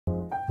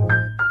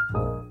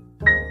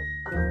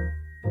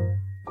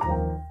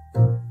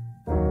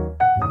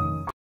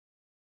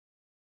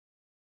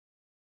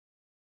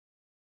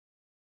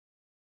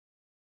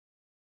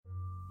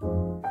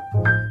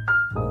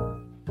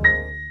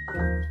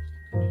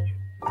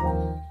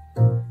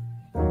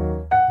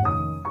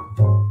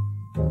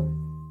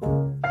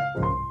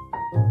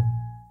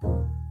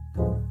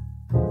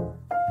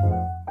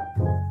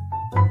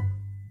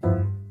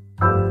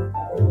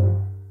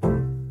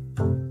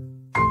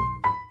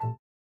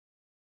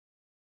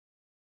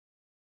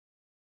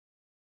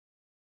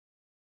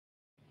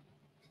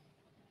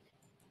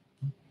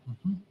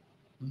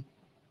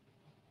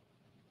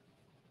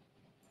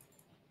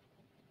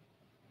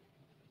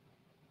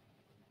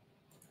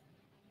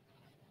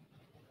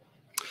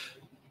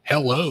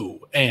Hello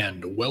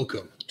and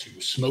welcome to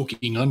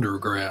Smoking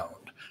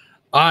Underground.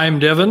 I'm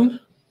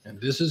Devin,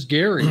 and this is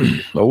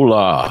Gary.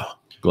 Hola.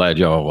 Glad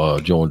y'all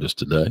joined us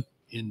today.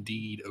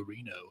 Indeed,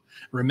 Areno.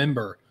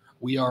 Remember,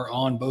 we are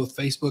on both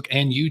Facebook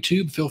and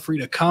YouTube. Feel free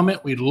to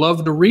comment. We'd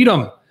love to read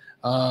them.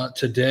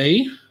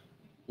 Today,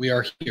 we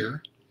are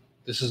here.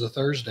 This is a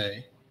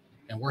Thursday,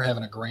 and we're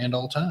having a grand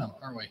old time,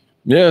 aren't we?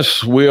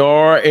 Yes, we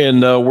are,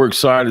 and we're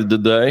excited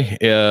today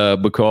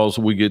because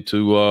we get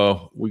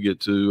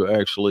to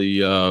actually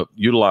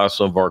utilize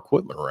some of our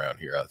equipment around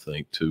here. I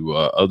think to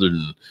other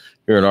than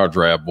hearing our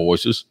draft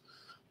voices,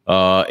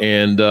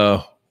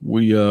 we're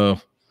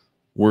kind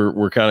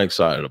of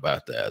excited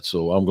about that.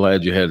 So I'm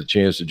glad you had a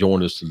chance to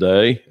join us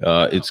today.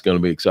 It's going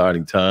to be an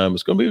exciting time.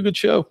 It's going to be a good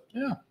show.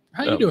 Yeah.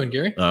 How you doing,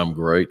 Gary? I'm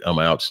great. I'm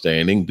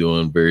outstanding.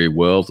 Doing very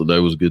well. Today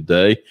was a good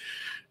day.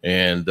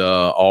 And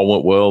all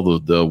went well.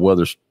 The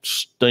weather's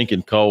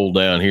stinking cold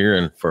down here.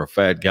 And for a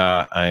fat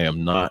guy, I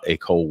am not a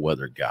cold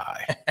weather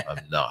guy. I'm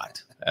not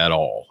at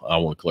all. I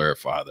want to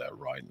clarify that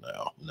right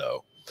now.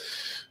 No.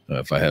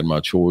 If I had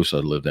my choice,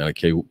 I'd live down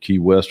in Key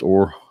West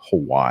or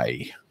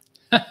Hawaii.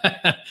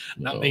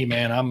 Not me,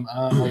 man. I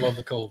love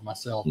the cold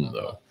myself.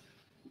 No.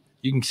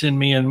 You can send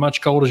me in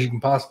much cold as you can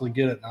possibly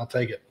get it, and I'll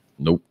take it.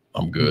 Nope.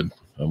 I'm good.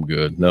 I'm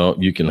good. No,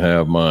 you can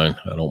have mine.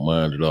 I don't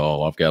mind at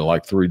all. I've got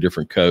like 3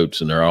 different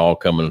coats, and they're all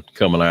coming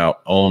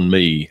out on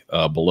me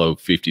below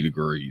 50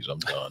 degrees. I'm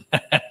done.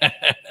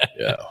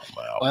 Yeah, I'm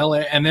out. Well,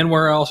 and then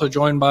we're also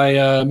joined by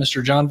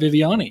Mr. John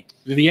Viviani.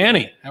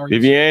 Viviani, how are you?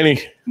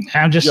 Viviani.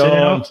 I'm just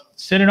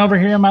sitting over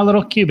here in my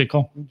little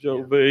cubicle.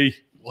 Joe V.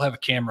 We'll have a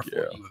camera for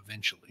you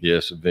eventually.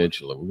 Yes,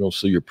 eventually. We're going to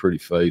see your pretty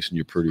face and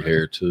your pretty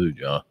hair too,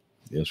 John.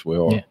 Yes, we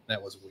are. Yeah, that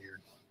was weird.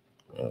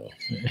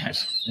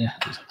 Yeah.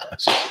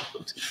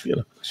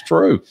 It's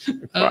true.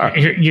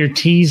 You're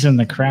teasing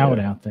the crowd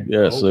out there.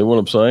 Yeah, see what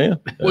I'm saying?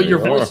 Well, your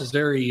voice is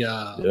very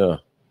yeah.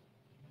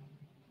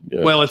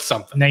 Well, it's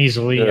something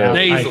nasally. Yeah.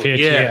 Nasal, pitch,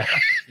 yeah.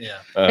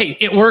 Hey,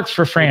 it works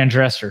for Fran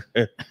Dresser.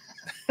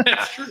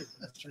 That's true.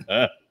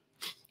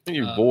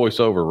 Your voice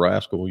over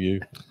rascal,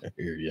 you. I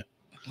hear you.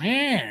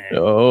 Man.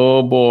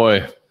 Oh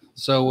boy.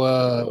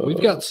 So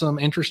we've got some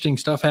interesting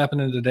stuff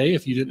happening today.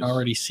 If you didn't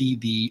already see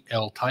the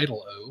El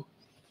Title O.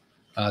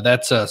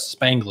 That's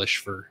Spanglish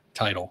for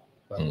title,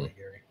 by the way,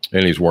 Gary.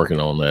 And he's working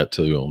on that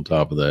too. On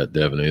top of that,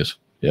 Devin is.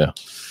 Yeah.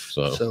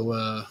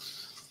 So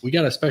we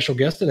got a special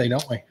guest today,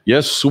 don't we?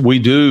 Yes, we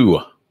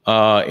do.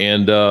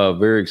 And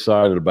very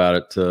excited about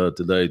it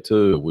today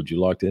too. Would you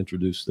like to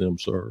introduce them,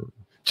 sir?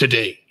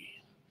 Today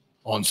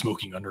on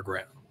Smoking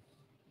Underground,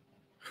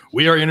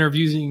 we are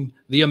interviewing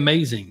the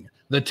amazing,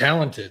 the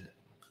talented,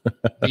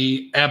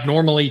 the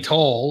abnormally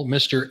tall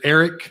Mr.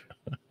 Eric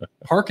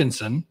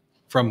Parkinson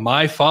from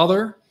My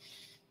Father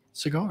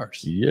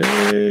Cigars.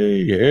 Yay!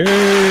 Yay!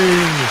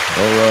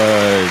 All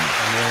right,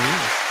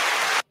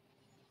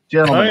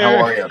 gentlemen, how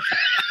are you?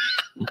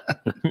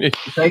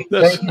 Thank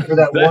you for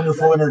that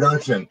wonderful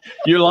introduction.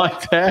 You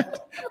like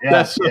that?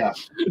 Yeah,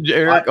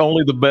 Eric,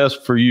 only the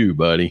best for you,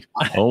 buddy.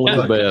 Only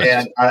the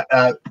best.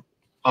 And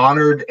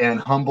honored and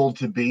humbled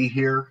to be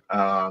here.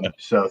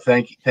 So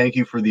thank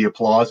you for the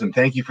applause, and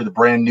thank you for the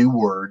brand new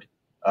word,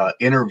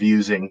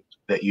 interviewing,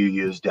 that you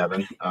used,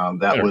 Devin.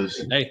 That was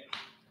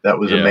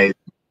amazing.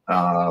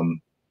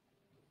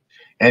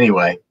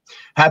 Anyway,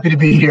 happy to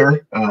be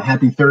here.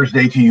 Happy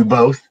Thursday to you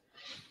both.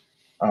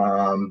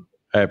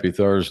 Happy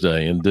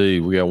Thursday,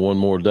 indeed. We got one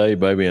more day,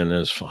 baby, and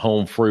it's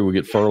home free. We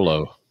get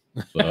furlough,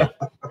 so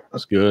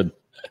it's good.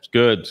 It's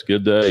good. It's a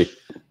good day.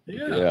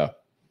 Yeah.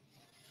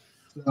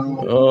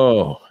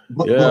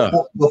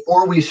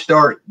 Before we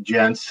start,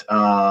 gents,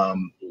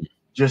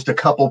 just a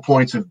couple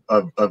points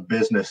of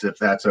business, if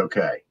that's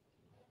okay.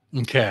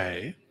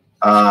 Okay.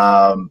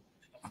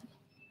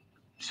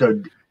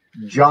 So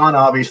John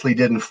obviously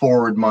didn't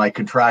forward my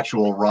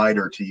contractual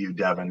rider to you,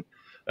 Devin,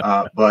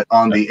 but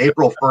on the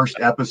April 1st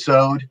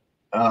episode,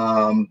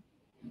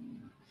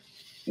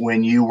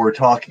 when you were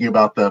talking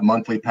about the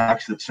monthly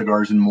packs that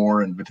Cigars and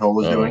More and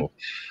Vitola's doing,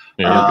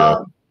 there you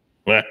go.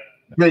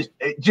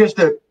 just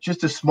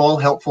a small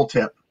helpful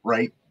tip,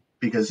 right?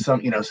 Because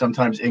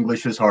sometimes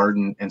English is hard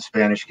and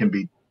Spanish can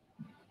be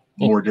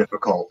more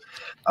difficult.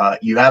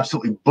 You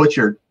absolutely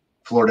butchered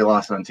Flor de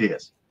las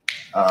Antillas.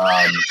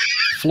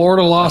 Flor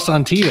de las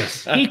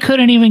Antillas. He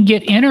couldn't even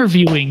get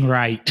interviewing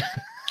right.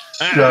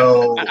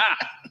 So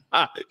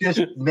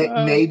just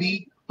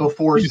maybe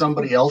before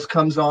somebody else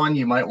comes on,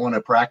 you might want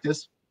to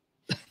practice.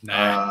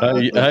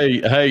 Hey,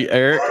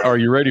 Eric, are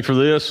you ready for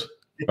this?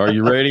 Are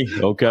you ready?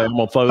 Okay, I'm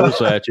gonna throw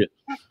this at you.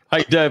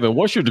 Hey, Devin,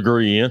 what's your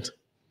degree in?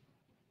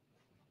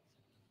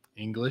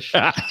 English.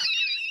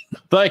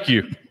 Thank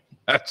you.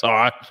 That's all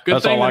right. Good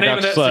That's thing all the I name got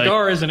of to that say.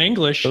 cigar isn't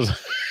English.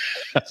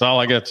 That's all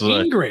I got to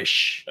say.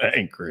 English.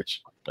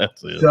 English.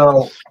 That's it.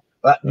 So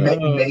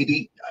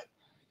maybe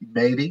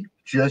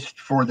just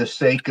for the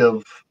sake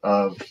of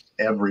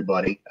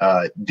everybody,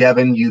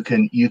 Devin, you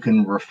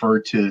can refer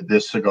to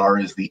this cigar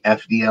as the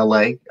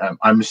FDLA.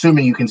 I'm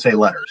assuming you can say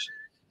letters.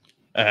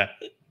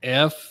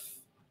 F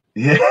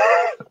Yeah.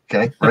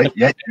 Okay. Right.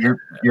 Yeah.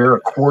 You're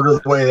a quarter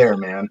of the way there,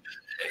 man.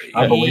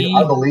 I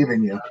believe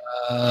in you.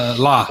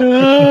 La.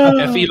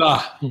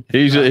 Fila.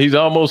 He's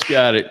almost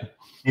got it.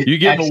 You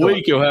give him a Excellent.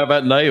 week, you'll have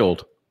that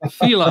nailed.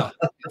 Fila.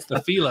 It's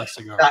the Fila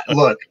cigar.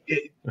 Look,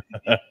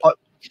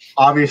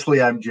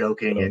 obviously I'm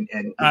joking,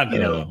 and I you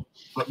know,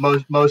 but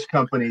most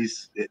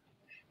companies,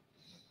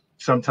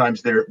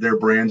 sometimes their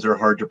brands are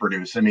hard to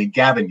produce. I mean,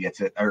 Gavin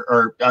gets it,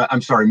 or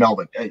I'm sorry,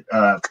 Melvin,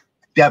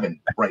 Devin,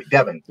 right?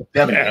 Devin.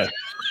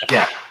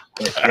 Yeah.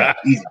 Yeah,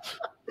 easy.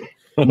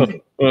 Well,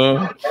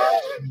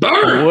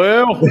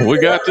 we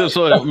got this.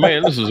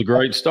 Man, this is a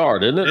great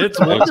start, isn't it? It's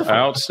wonderful.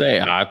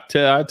 Outstanding.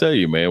 I tell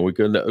you, man, we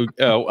couldn't.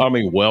 I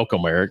mean,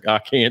 welcome, Eric. I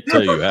can't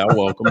tell you how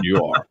welcome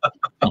you are.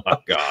 Oh my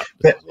God.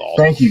 Awesome.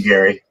 Thank you,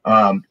 Gary.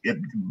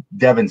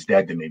 Devin's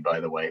dead to me, by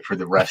the way, for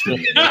the rest of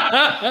you.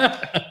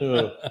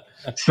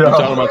 So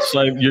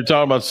you're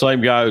talking about the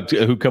same guy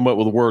who come up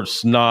with the word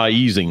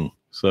sneezing.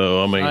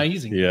 So I mean,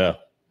 Sneezing. yeah.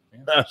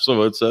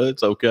 So it's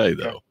okay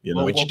though. You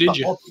know, Which did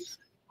you?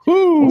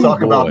 We'll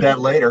talk about that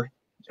later.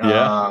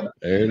 Yeah,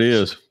 there it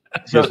is.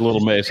 Just a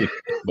little messy,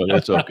 but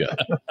it's okay.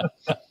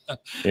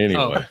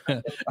 Anyway.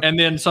 And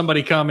then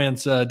somebody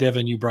comments,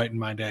 Devin, you brighten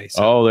my day.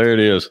 So. Oh, there it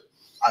is.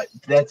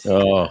 That's you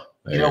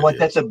know what?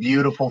 That's a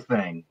beautiful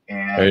thing.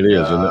 And it is.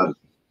 Isn't it?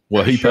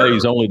 Well, he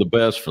pays only the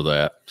best for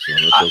that, so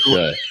it's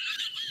okay.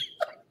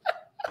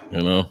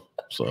 You know,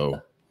 so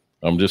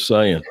I'm just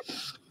saying.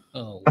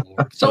 Oh,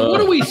 Lord. So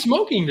what are we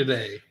smoking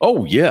today?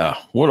 Oh yeah,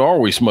 what are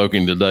we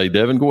smoking today,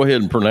 Devin? Go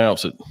ahead and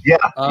pronounce it. Yeah.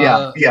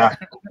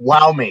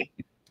 Wow me.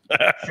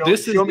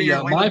 This is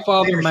the My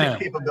Father MAM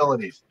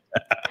capabilities.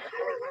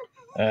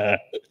 The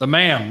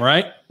MAM,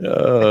 right?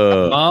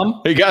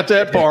 Mom, he got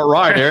that part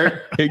right,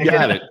 Eric. He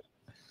got it.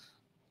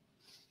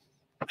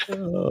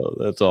 Oh,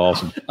 that's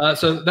awesome.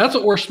 So that's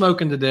what we're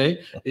smoking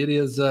today. It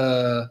is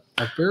a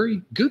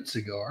very good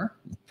cigar,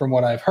 from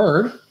what I've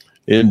heard.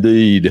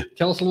 Indeed.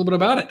 Tell us a little bit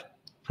about it.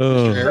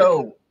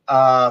 So,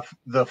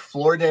 the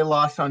Flor de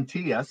las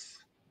Antillas.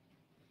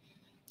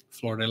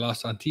 Flor de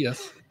las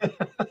Antillas.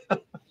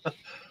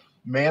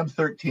 MAM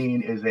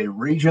 13 is a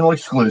regional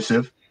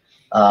exclusive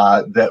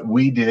that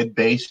we did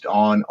based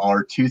on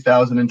our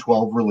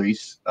 2012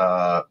 release,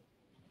 the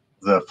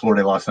Flor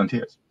de las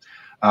Antillas.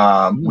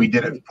 We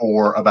did it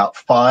for about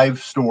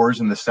 5 stores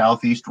in the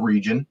Southeast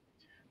region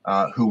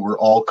who were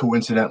all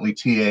coincidentally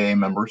TAA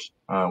members,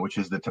 which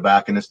is the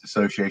Tobacconist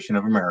Association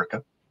of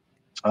America.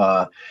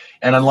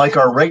 And unlike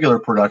our regular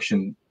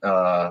production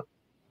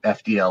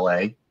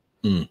FDLA,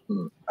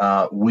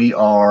 we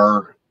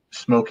are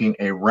smoking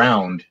a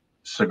round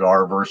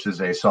cigar versus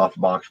a soft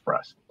box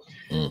press.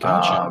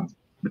 Gotcha.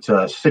 It's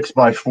a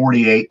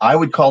 6x48. I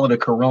would call it a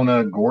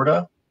Corona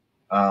Gorda.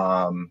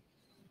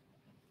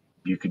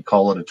 You could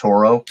call it a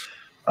Toro.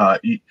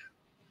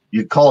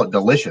 You'd call it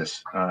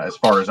delicious, as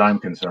far as I'm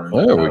concerned.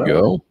 There we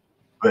go.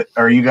 But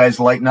are you guys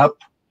lighting up?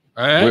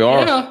 We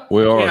are. Yeah.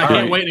 We are. Yeah, I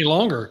can't wait any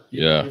longer.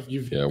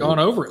 You've gone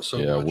over it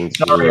so much.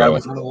 Sorry, I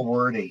was a little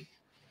wordy.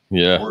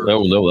 Yeah,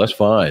 no, that's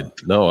fine.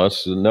 No,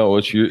 it's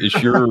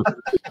your.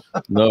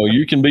 No,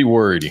 you can be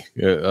worried.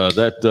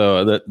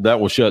 That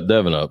will shut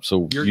Devin up.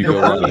 So you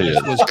go right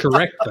ahead. Was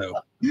correct though.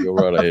 You go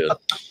right ahead.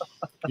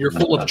 You're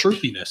full of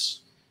truthiness,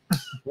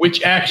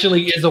 which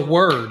actually is a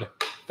word.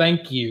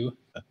 Thank you.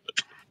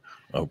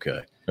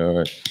 Okay. All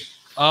right.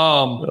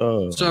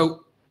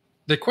 So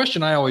the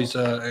question I always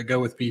go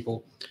with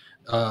people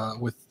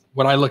with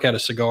when I look at a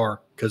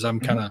cigar, because I'm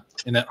kind of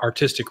in that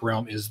artistic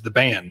realm, is the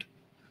band.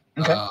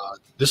 Okay.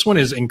 This one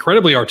is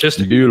incredibly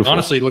artistic. Beautiful.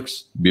 Honestly, it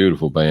looks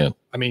beautiful band.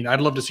 I mean,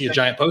 I'd love to see a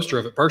giant poster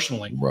of it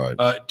personally. Right.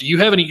 Do you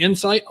have any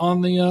insight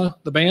on the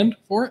band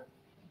for it?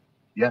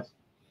 Yes.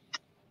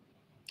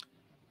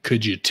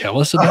 Could you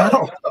tell us about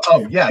it?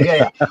 Oh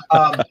yeah.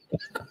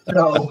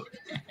 So,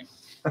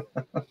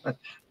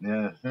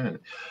 yeah.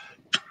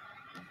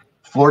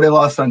 Flor de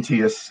las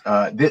Antillas.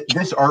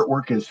 This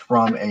artwork is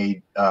from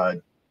an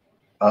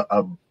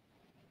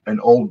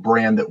old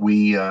brand that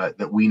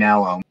we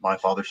now own. My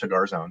Father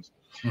Cigars owns,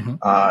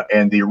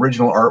 and the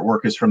original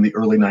artwork is from the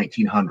early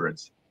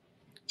 1900s.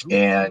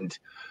 And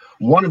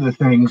one of the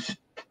things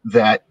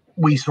that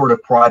we sort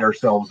of pride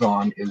ourselves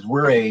on is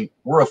we're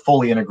a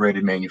fully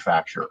integrated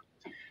manufacturer,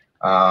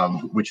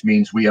 which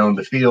means we own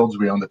the fields,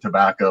 we own the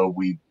tobacco,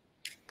 we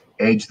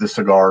age the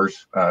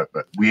cigars,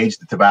 we age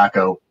the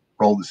tobacco,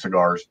 roll the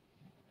cigars.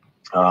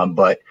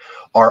 But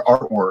our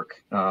artwork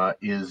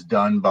is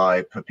done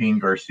by Pepin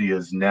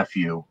Garcia's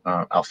nephew,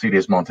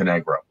 Alcides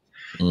Montenegro.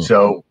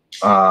 So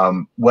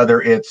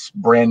whether it's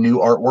brand new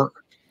artwork,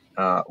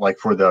 like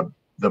for the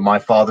My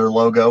Father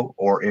logo,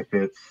 or if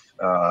it's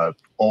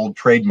old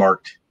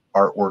trademarked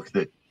artwork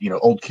that,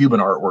 old Cuban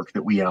artwork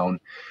that we own,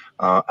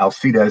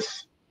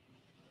 Alcides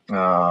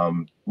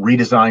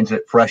redesigns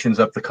it, freshens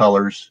up the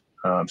colors,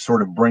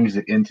 sort of brings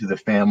it into the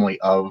family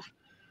of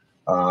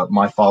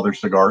My Father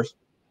Cigars.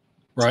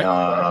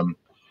 Right.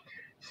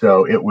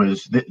 So it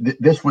was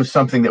this was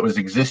something that was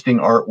existing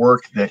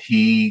artwork that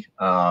he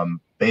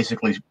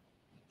basically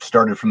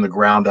started from the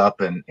ground up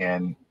and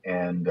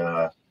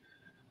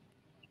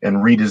and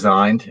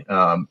redesigned.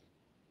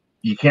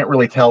 You can't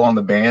really tell on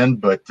the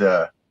band, but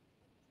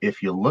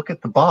if you look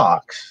at the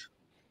box,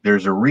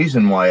 there's a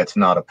reason why it's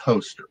not a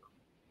poster,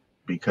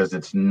 because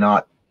it's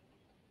not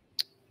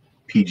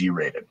PG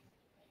rated.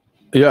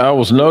 Yeah,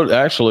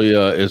 actually,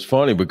 it's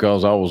funny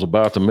because I was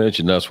about to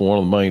mention that's one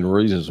of the main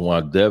reasons why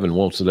Devin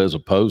wants it as a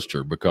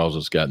poster, because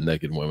it's got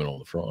naked women on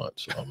the front.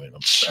 So I mean,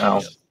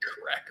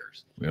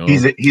 Crackers. You know?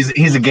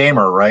 He's a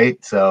gamer,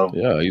 right? So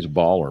yeah, he's a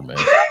baller, man.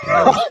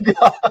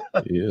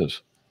 He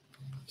is.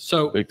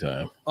 So Big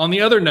time. On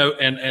the other note,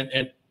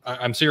 and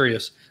I'm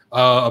serious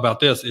about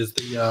this, is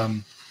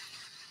the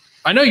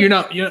I know you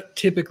don't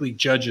typically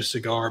judge a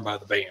cigar by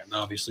the band,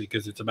 obviously,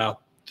 because it's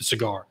about the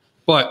cigar,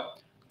 but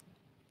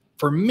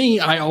for me,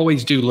 I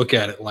always do look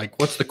at it like,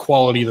 what's the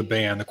quality of the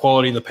band, the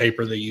quality of the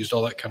paper they used,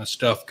 all that kind of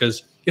stuff,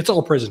 because it's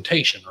all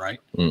presentation, right?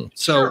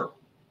 So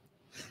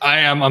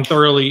I'm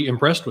thoroughly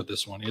impressed with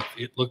this one.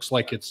 It looks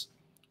like it's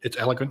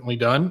elegantly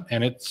done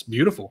and it's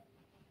beautiful.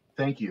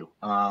 Thank you.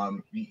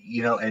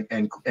 You know,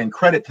 and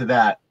credit to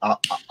that,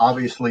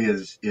 obviously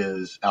is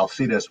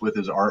Alcides with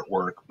his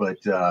artwork,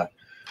 but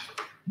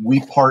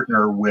we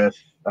partner with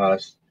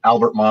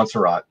Albert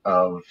Montserrat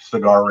of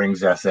Cigar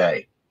Rings SA,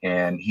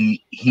 and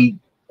he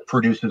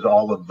produces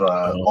all of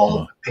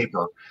the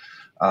paper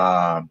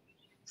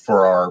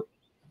for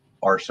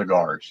our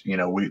cigars. You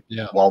know,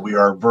 while we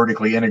are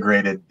vertically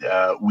integrated,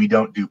 we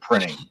don't do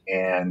printing,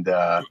 and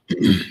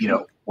you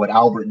know what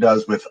Albert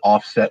does with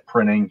offset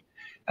printing,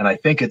 and I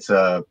think it's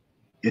at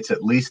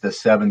least a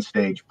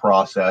 7-stage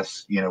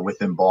process, you know,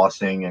 with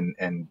embossing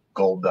and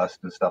gold dust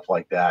and stuff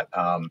like that.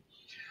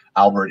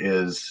 Albert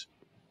is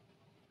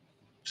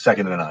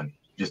second to none.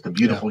 Just a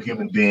beautiful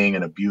human being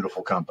and a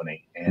beautiful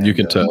company. And you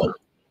can tell.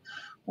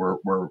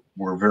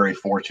 We're very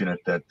fortunate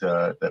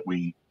that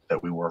we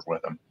work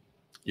with them.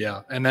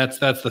 Yeah, and that's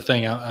the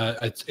thing.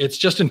 It's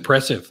just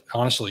impressive,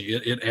 honestly.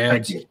 It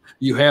adds.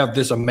 You have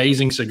this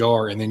amazing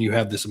cigar, and then you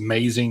have this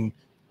amazing,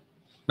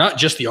 not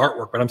just the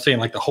artwork, but I'm saying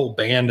like the whole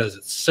band as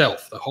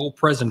itself. The whole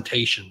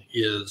presentation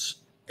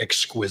is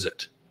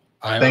exquisite.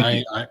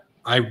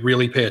 I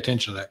really pay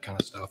attention to that kind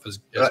of stuff.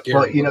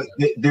 Well, you know,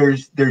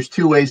 there's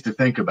two ways to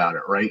think about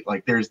it, right?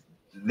 Like there's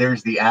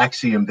the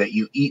axiom that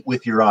you eat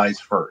with your eyes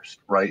first,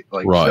 right?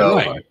 Like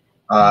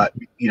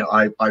you know,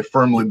 I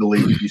firmly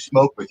believe you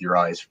smoke with your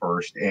eyes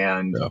first,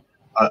 and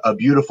a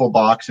beautiful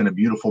box and a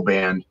beautiful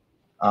band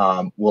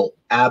will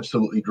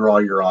absolutely draw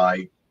your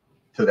eye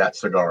to that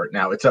cigar.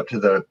 Now it's up to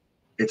the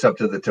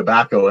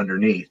tobacco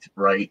underneath,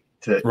 right?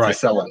 To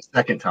sell it a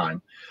second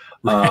time.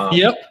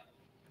 Yep.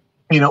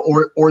 You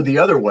know, or the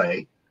other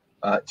way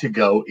to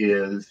go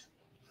is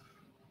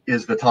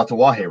the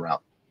Tatuaje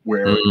route,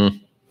 where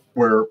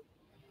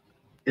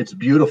it's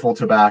beautiful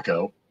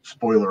tobacco.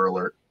 Spoiler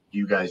alert: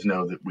 you guys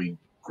know that we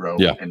grow.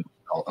 Yeah. And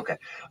okay.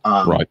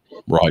 Right.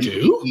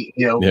 You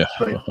know. Yeah.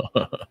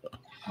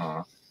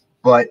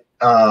 But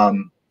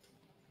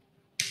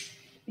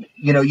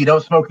you know, you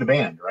don't smoke the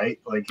band, right?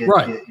 Like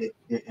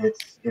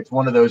it's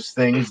one of those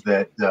things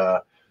that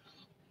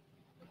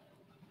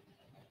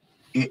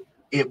it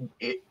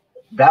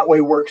that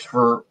way works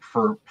for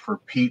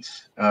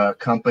Pete's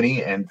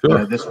company, and you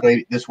know, this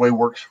way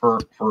works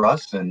for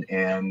us,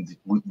 and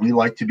we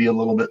like to be a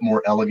little bit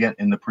more elegant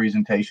in the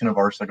presentation of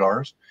our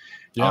cigars.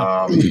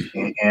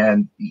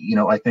 And you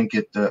know, I think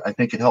it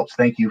helps.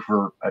 Thank you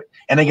for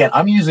and again,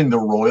 I'm using the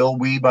royal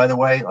we, by the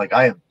way. Like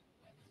I'm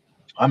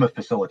a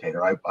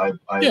facilitator. I'm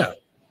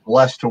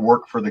blessed to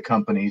work for the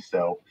company,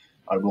 so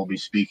I will be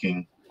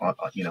speaking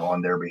you know,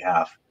 on their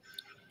behalf.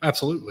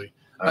 Absolutely.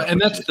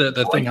 And that's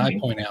the thing I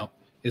point out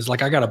is,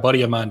 like, I got a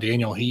buddy of mine,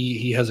 Daniel,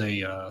 he has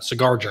a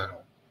cigar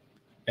journal.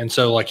 And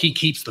so like he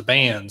keeps the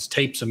bands,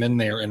 tapes them in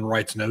there and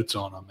writes notes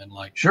on them. And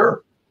like,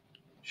 sure.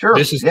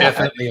 This is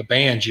definitely a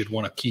band you'd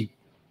want to keep.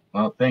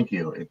 Well, thank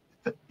you.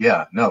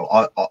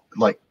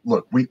 Like,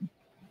 look,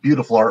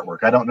 beautiful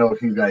artwork. I don't know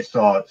if you guys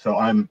saw it. So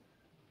I'm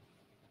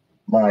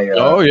my,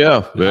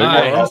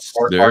 nice.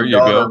 There you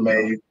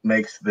go.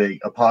 Makes the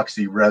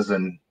epoxy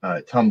resin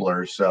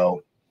tumblers.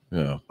 So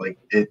like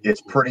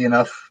it's pretty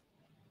enough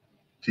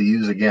to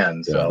use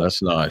again. So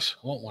that's nice.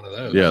 I want one of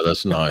those. Yeah,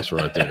 that's nice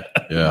right there.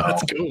 Yeah,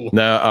 that's cool.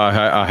 Now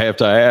I have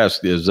to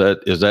ask: is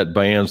that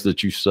bands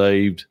that you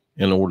saved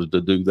in order to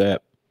do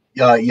that?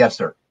 Yes,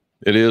 sir.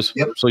 It is.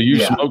 Yep. So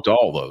you smoked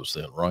all those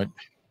then, right?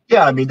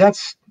 Yeah, I mean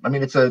it's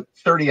a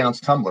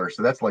 30-ounce tumbler,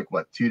 so that's like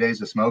what, 2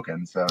 days of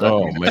smoking. So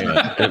man,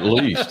 at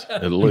least,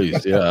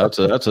 yeah,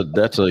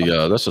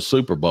 that's a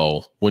Super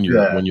Bowl when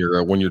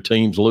your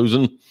team's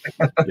losing.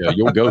 Yeah,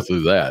 you'll go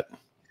through that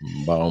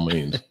by all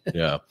means.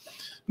 Yeah.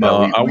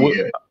 No, I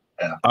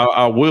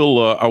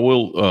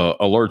will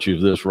alert you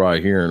of this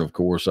right here, and of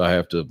course I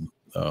have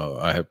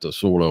to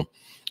sort of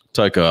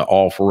take a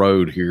off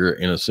road here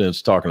in a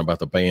sense, talking about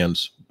the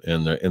bands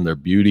and their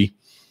beauty.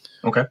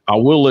 Okay. I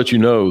will let you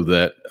know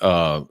that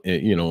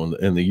you know,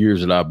 in the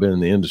years that I've been in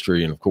the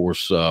industry, and of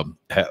course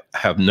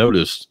have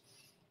noticed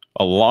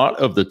a lot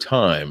of the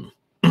time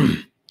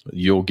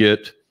you'll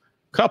get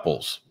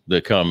couples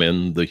that come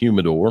in the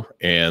humidor,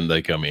 and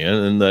they come in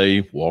and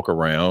they walk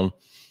around.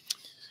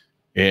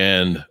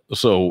 And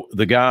so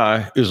the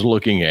guy is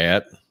looking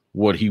at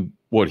what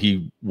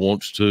he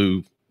wants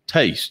to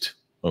taste.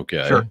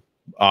 Okay. Sure.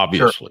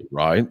 Obviously. Sure.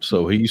 Right.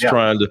 So he's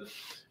trying to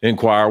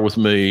inquire with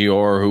me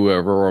or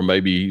whoever, or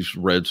maybe he's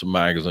read some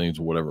magazines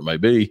or whatever it may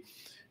be,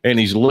 and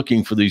he's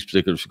looking for these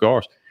particular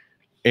cigars.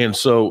 And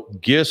so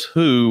guess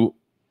who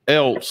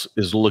else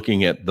is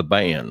looking at the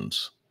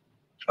bands?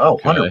 Oh,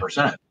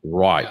 100%.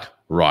 Right.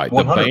 Right. 100%.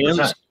 The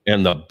bands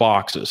and the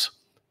boxes.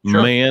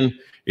 Sure. Man,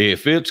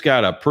 if it's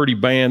got a pretty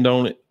band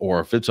on it, or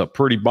if it's a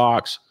pretty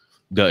box,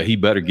 he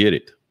better get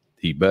it.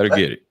 He better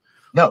get it.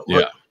 No,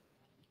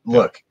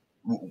 look,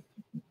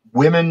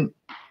 women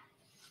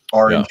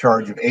are in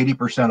charge of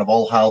 80% of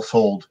all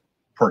household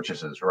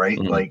purchases, right?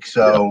 Mm-hmm. Like,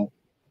 so,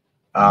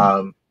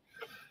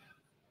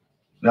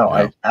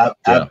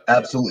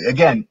 absolutely.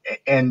 Again,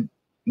 and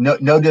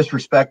no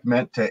disrespect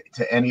meant to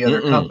any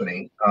other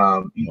company.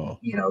 You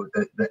know,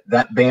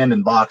 that band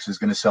and box is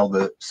going to sell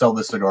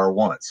the cigar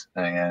once.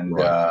 And,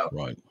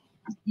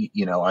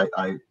 you know,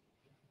 I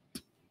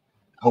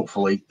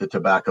hopefully the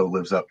tobacco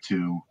lives up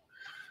to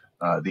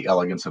the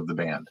elegance of the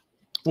band.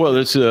 Well,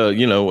 it's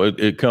you know,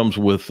 it comes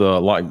with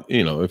like,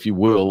 you know, if you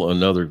will,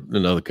 another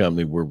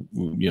company where,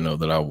 you know,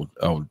 that I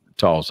would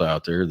toss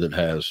out there that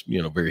has,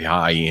 you know, very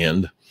high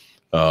end,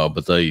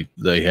 but they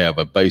have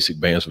a basic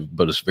band,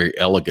 but it's very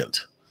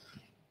elegant,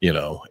 you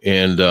know,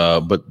 and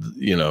but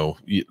you know,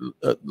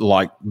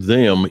 like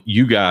them,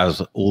 you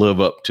guys live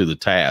up to the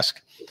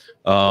task,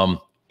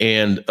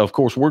 and of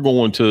course we're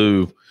going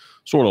to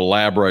sort of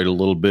elaborate a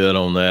little bit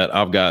on that.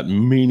 I've got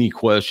many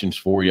questions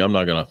for you. I'm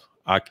not gonna,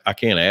 I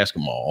can't ask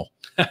them all.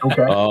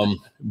 Okay.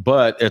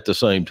 But at the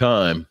same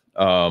time,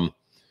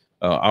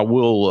 I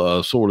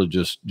will sort of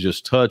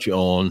just touch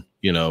on,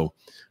 you know,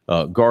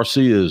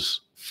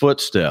 Garcia's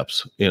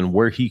footsteps and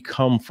where he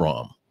come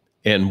from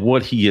and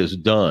what he has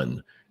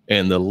done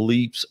and the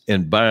leaps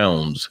and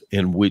bounds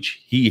in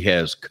which he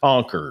has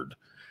conquered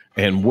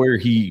and where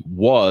he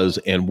was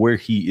and where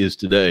he is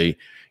today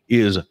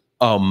is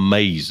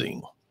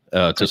amazing,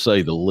 to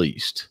say the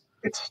least.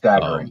 It's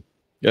staggering.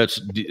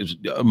 It's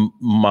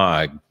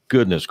my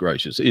goodness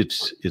gracious.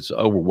 It's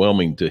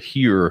overwhelming to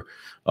hear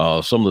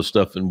some of the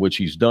stuff in which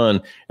he's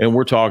done. And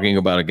we're talking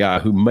about a guy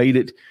who made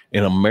it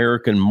an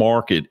American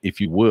market, if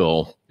you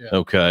will,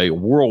 okay, a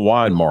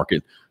worldwide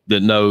market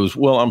that knows,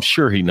 well, I'm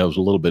sure he knows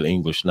a little bit of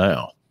English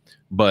now,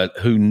 but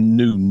who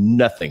knew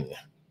nothing,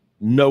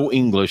 no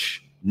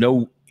English,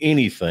 no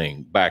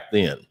anything back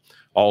then.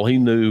 All he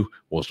knew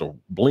was to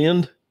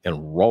blend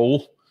and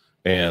roll,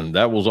 and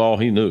that was all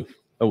he knew.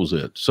 That was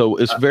it. So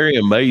it's very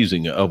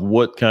amazing of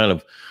what kind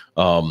of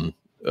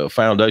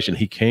foundation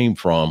he came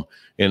from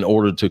in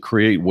order to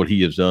create what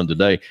he has done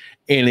today.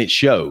 And it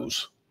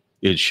shows.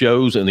 It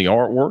shows in the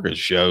artwork. It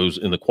shows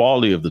in the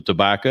quality of the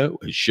tobacco.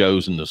 It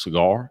shows in the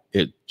cigar.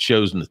 It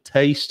shows in the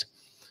taste.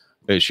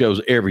 It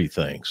shows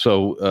everything.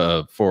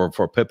 So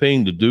for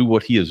Pepin to do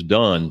what he has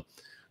done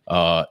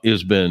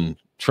has been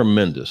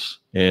tremendous.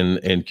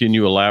 And can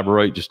you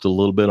elaborate just a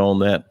little bit on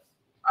that?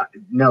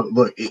 No,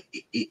 look,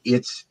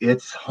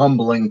 it's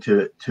humbling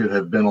to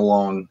have been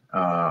along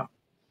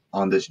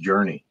on this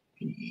journey.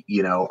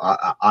 You know,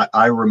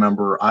 I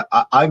remember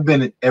I've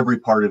been at every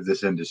part of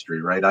this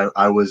industry, right?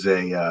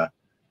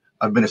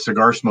 I've been a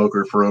cigar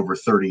smoker for over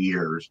 30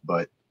 years,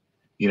 but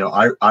you know,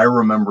 I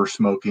remember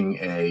smoking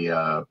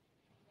a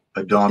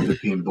Dom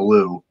Pepin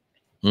Blue.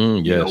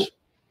 Yes.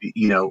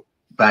 You know,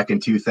 back in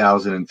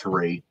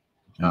 2003.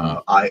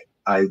 I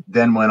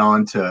then went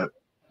on to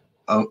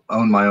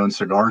own my own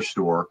cigar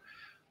store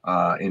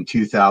in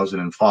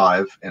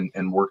 2005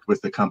 and worked with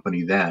the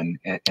company then.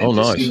 And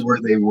to see where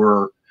they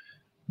were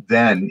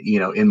then, you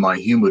know, in my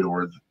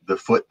humidor, the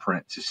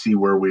footprint to see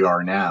where we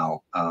are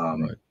now.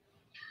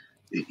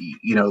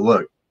 You know,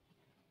 look,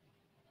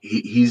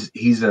 he's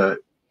a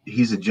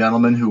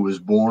gentleman who was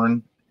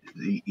born,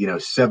 you know,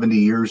 70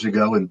 years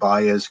ago in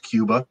Baez,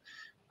 Cuba,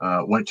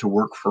 went to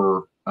work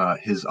for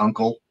his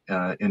uncle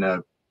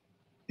in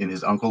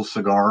his uncle's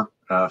cigar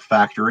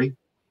factory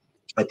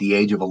at the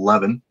age of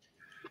 11.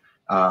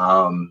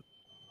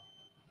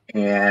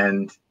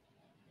 And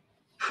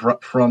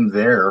from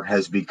there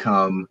has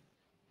become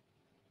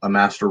a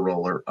master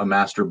roller, a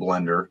master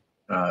blender,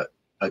 a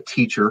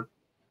teacher.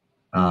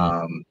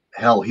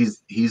 Hell,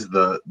 he's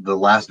the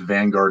last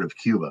vanguard of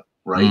Cuba,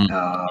 right?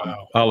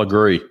 Wow. I'll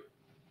agree.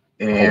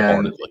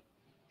 And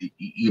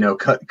you know,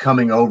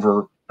 coming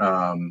over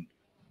to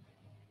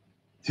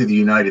the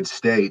United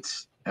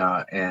States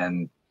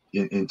and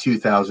in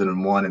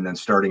 2001, and then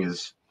starting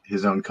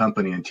his own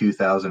company in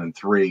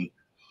 2003.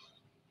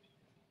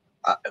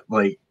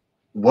 Like,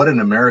 what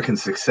an American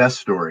success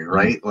story,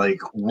 right?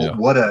 Like,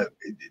 what a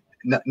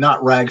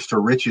not rags to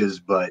riches,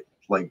 but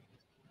like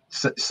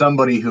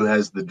somebody who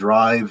has the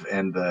drive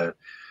and the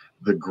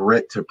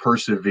grit to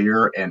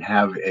persevere and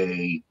have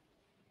a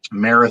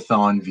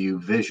marathon view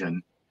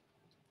vision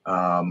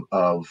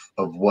of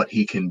what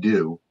he can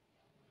do,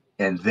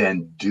 and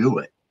then do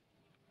it,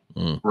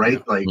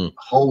 right? Like,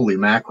 holy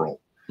mackerel.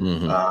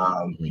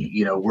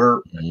 You know,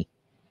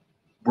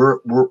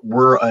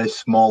 we're a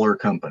smaller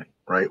company.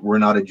 right? We're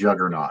not a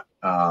juggernaut.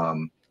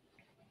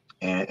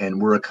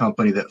 And we're a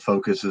company that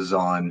focuses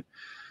on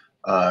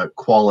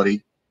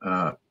quality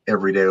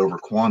every day over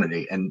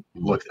quantity. And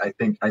look, I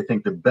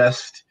think the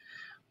best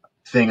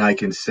thing I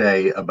can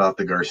say about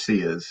the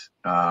Garcias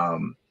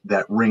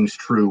that rings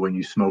true when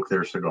you smoke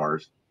their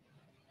cigars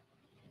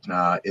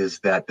is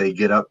that they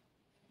get up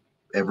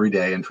every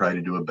day and try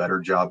to do a better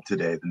job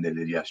today than they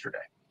did yesterday.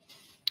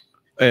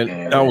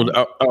 And I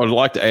would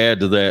like to add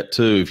to that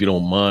too, if you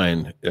don't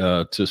mind,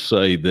 to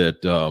say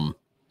that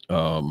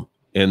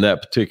in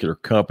that particular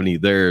company,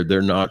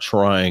 they're not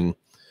trying.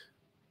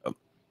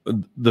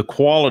 The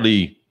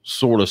quality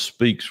sort of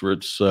speaks for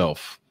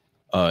itself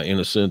in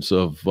a sense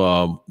of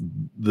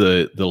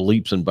the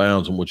leaps and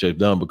bounds in which they've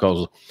done,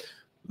 because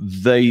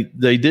they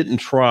didn't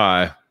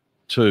try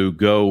to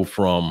go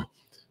from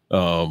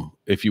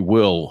if you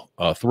will,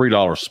 a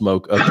 $3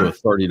 smoke up to a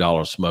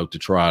 $30 smoke to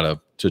try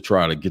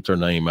to get their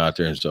name out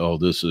there and say, oh,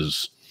 this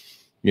is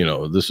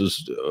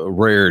a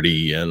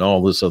rarity and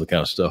all this other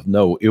kind of stuff.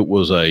 No, it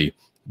was a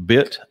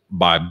bit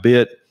by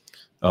bit,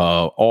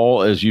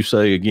 all, as you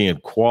say, again,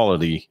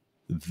 quality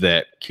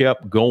that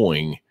kept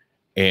going.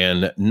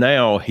 And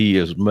now he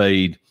has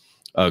made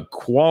a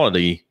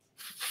quality,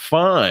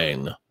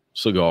 fine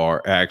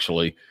cigar,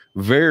 actually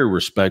very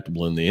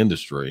respectable in the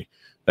industry.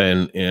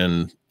 And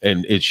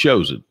it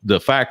shows it. The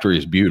factory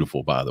is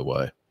beautiful, by the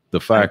way. The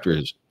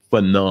factory is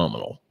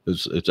phenomenal.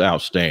 It's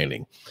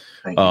outstanding.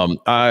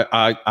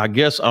 I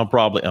guess I'm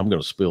going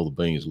to spill the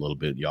beans a little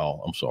bit,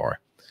 y'all. I'm sorry,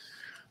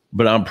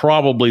 but I'm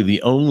probably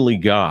the only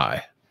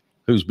guy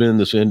who's been in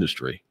this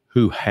industry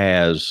who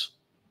has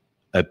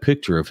a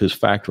picture of his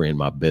factory in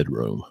my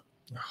bedroom.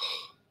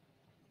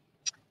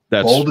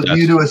 That's bold of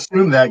you to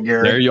assume that,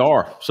 Gary. There you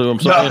are. So I'm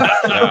saying,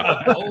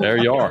 yeah, there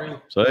you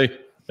are. See,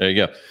 there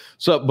you go.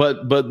 So,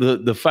 but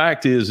the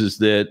fact is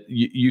that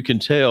you can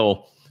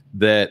tell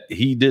that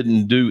he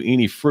didn't do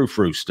any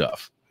frou-frou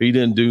stuff. He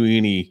didn't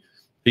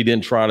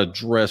try to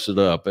dress it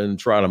up and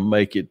try to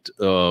make it,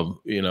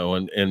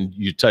 and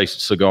you taste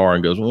a cigar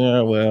and goes,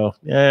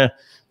 yeah,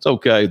 it's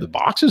okay. The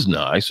box is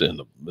nice and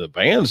the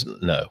band's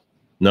no,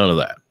 none of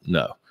that.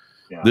 No,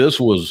 yeah. This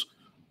was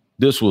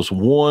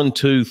 1,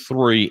 2,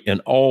 3,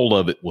 and all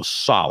of it was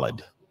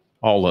solid.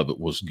 All of it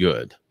was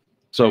good.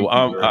 So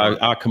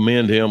I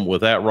commend him with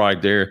that right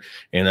there.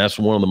 And that's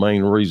one of the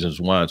main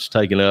reasons why it's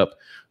taken up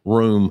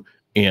room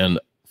in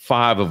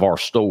 5 of our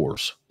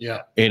stores.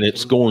 Yeah. And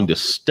it's going to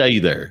stay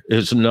there.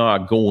 It's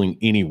not going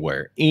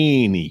anywhere.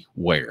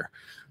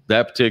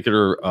 That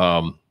particular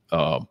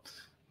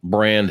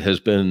brand has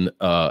been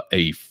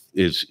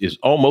is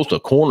almost a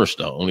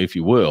cornerstone, if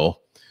you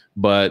will,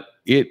 but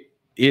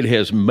it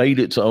has made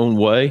its own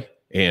way.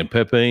 And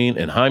Pepin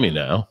and Jaime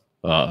now,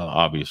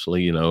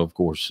 obviously, of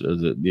course,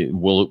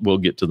 we'll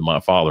get to the My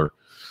Father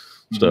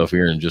stuff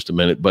here in just a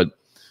minute. But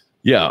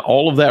yeah,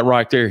 all of that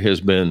right there has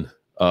been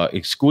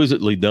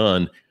exquisitely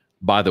done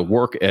by the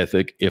work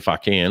ethic, if I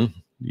can,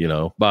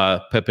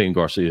 by Pepin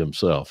Garcia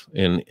himself.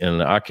 And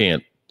I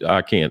can't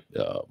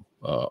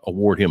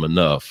award him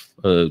enough.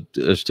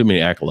 There's too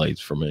many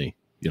accolades for me,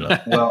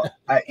 Well,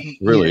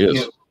 really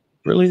is.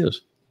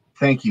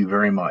 Thank you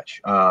very much.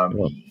 I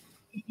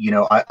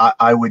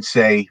would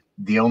say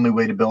the only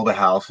way to build a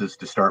house is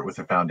to start with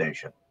a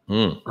foundation,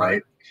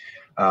 right?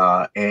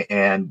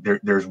 And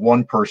there's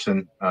one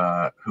person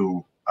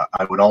who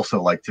I would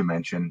also like to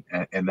mention,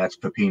 and that's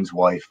Pepin's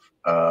wife,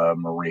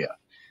 Maria.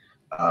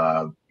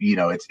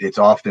 It's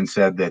often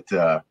said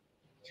that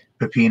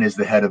Pepin is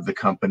the head of the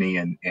company,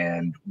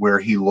 and where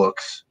he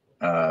looks,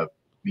 the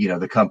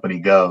company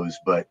goes.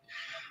 But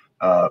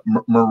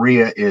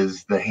Maria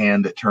is the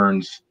hand that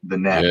turns the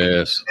neck.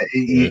 Yes,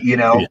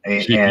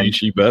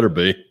 she better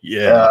be.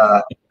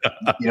 Yeah.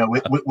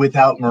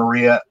 Without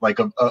Maria, like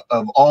of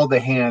all the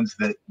hands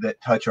that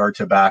touch our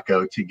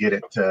tobacco to get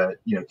it to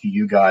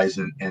you guys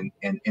and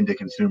into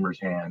consumers'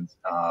 hands,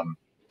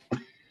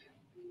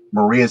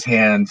 Maria's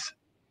hands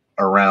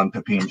around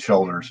Pepin's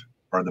shoulders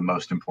are the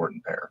most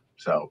important pair.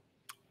 So,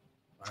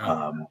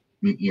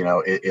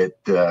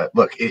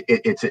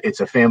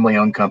 it's a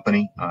family-owned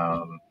company.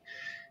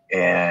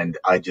 And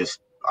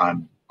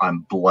I'm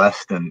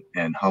blessed and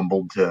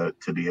humbled to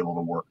be able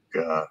to work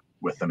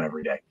with them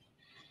every day.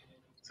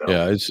 So.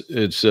 Yeah,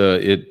 it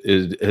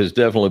has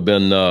definitely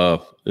been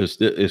it's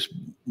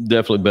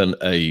definitely been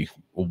a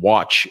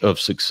watch of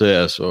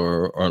success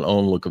or an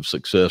onlook of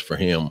success for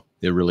him.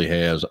 It really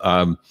has.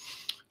 I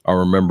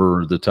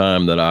remember the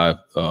time that I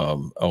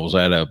was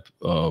at a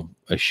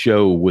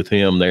show with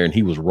him there, and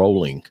he was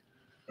rolling,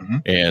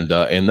 and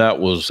that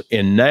was,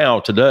 and now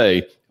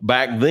today.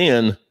 Back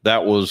then,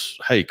 that was,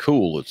 hey,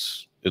 cool.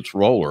 It's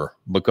roller,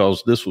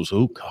 because this was,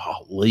 oh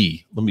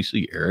golly, let me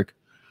see, Eric,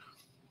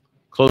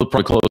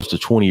 probably close to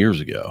 20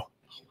 years ago,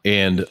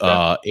 and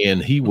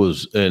he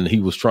was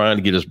trying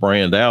to get his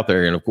brand out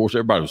there, and of course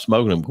everybody was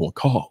smoking them, going,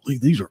 golly,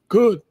 these are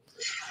good.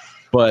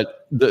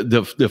 But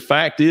the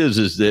fact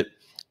is that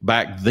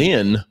back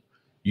then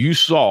you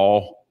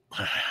saw,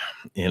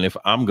 and if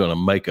I'm gonna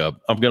make a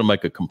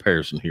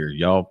comparison here,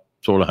 y'all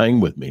sort of hang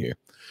with me here.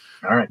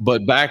 All right.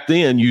 But back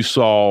then you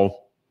saw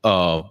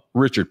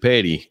Richard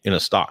Petty in a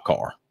stock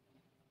car.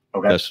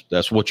 Okay.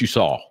 That's what you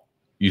saw.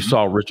 You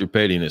saw Richard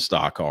Petty in his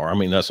stock car. I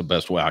mean, that's the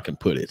best way I can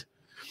put it.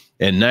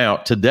 And now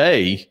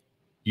today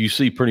you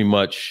see pretty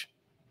much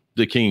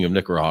the king of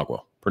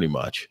Nicaragua, pretty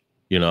much.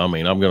 You know, I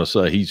mean, I'm going to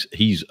say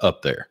he's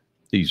up there.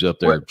 He's up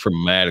there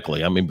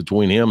dramatically. I mean,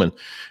 between him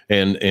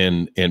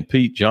and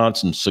Pete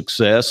Johnson's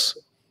success,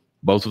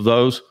 both of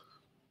those.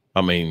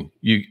 I mean,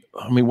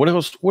 what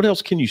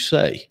else can you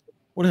say?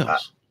 What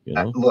else? You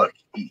know? Look,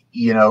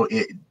 you know,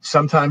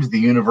 sometimes the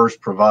universe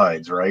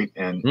provides, right?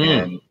 And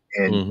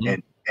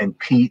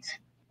Pete,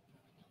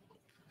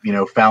 you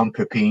know, found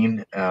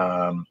Pepin.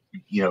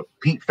 You know,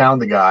 Pete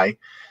found the guy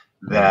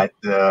that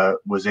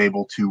was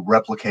able to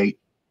replicate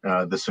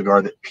the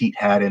cigar that Pete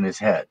had in his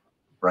head,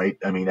 right?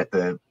 I mean,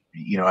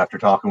 after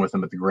talking with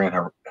him at the Grand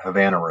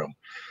Havana room,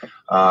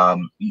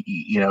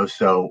 you know,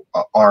 so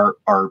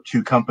our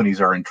two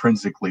companies are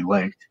intrinsically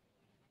linked.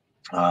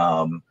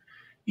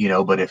 You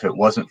know, but if it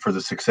wasn't for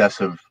the success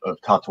of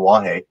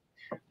Tatuaje,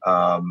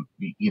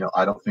 you know,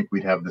 I don't think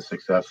we'd have the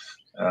success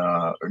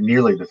or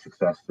nearly the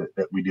success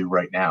that we do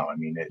right now. I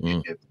mean,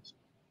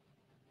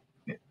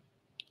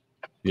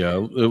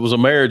 yeah, it was a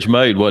marriage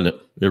made, wasn't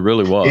it? It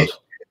really was.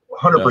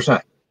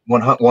 100%,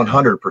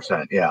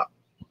 100%. Yeah.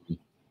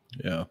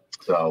 Yeah.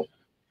 So,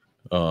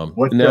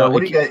 what do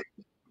you guys?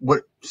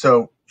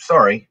 So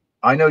sorry,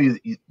 I know you,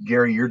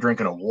 Gary. You're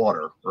drinking a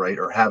water, right?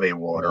 Or have a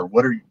water.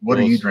 What are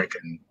you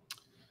drinking,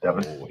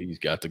 Devin? Oh, he's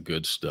got the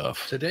good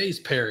stuff. Today's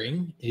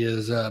pairing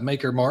is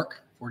Maker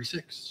Mark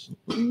 46.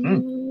 Very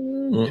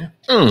And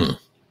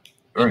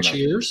nice.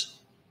 cheers.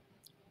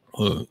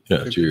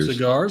 Yeah, cheers.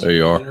 Cigars. There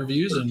you are.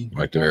 Interviews and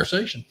Right there.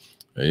 conversation.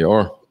 There you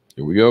are.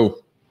 Here we go.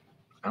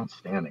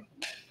 Outstanding.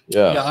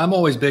 Yeah, I'm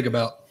always big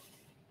about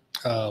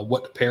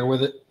what to pair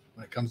with it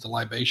when it comes to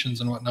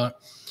libations and whatnot.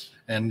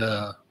 And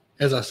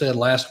as I said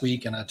last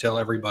week, and I tell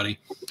everybody,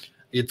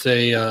 it's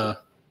and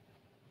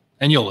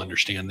you'll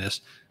understand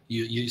this.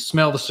 You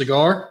smell the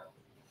cigar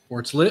before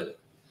it's lit,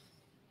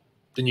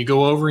 then you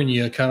go over and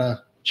you kind of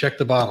check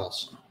the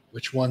bottles.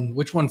 Which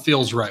one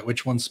feels right?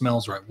 Which one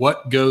smells right?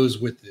 What goes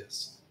with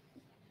this?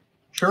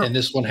 Sure. And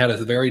this one had a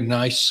very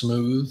nice,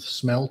 smooth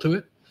smell to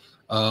it.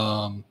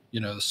 You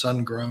know, the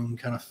sun-grown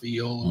kind of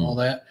feel and all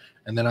that.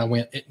 And then I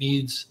went, it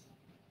needs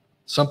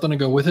something to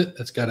go with it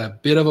that's got a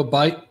bit of a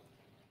bite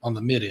on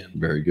the mid-end.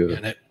 Very good.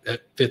 And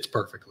it fits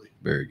perfectly.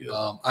 Very good.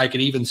 I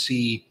could even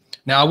see,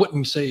 now I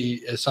wouldn't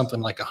say as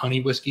something like a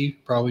honey whiskey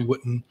probably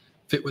wouldn't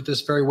fit with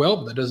this very well,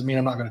 but that doesn't mean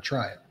I'm not going to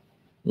try it.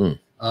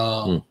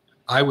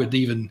 I would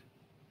even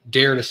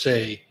dare to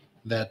say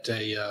that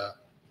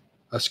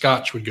a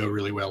Scotch would go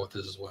really well with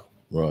this as well.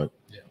 Right.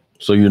 Yeah.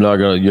 So you're not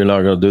gonna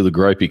do the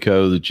grapey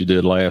co that you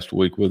did last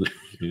week with it.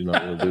 You're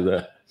not gonna do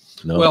that.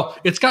 No. Well,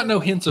 it's got no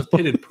hints of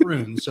pitted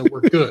prunes, so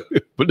we're good.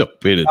 But no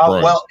pitted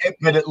prune. Well,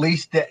 but at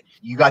least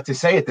you got to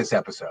say it this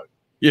episode,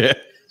 Yeah.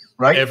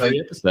 right? Every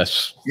Like, episode.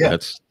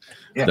 That's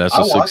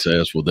a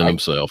success within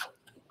himself.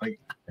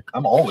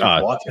 I'm always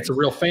God. watching. It's a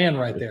real fan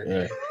right there.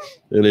 Yeah,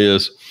 it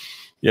is.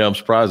 Yeah, I'm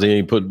surprised he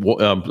ain't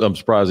I'm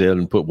surprised he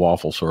hadn't put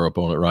waffle syrup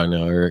on it right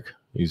now, Eric.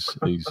 He's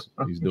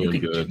doing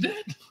good.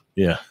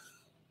 Yeah.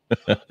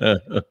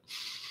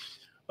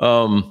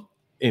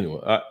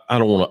 Anyway, I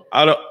don't want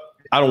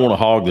to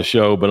hog the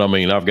show, but I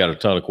mean, I've got a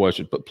ton of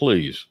questions, but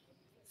please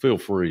feel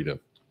free to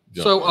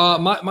jump So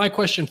in. my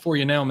question for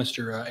you now,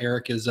 Mr.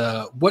 Eric, is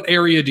what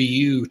area do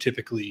you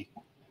typically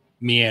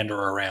meander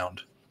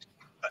around?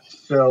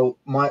 So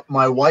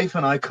my wife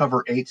and I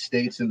cover 8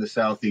 states in the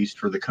Southeast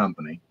for the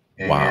company.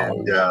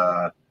 And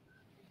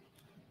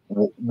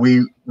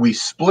we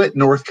split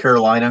North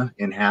Carolina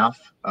in half.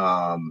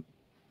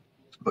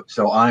 But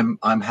so I'm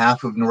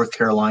half of North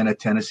Carolina,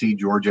 Tennessee,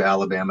 Georgia,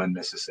 Alabama, and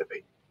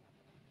Mississippi.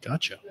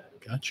 Gotcha.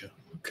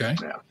 Okay.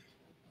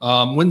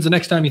 Yeah. When's the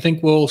next time you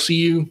think we'll see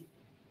you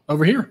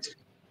over here?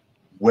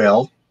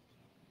 Well,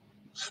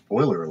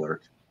 spoiler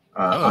alert.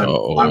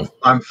 Uh-oh.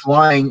 I'm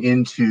flying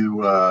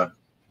into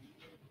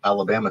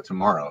Alabama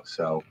tomorrow,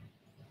 so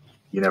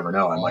you never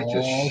know. I might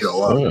just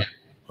show up.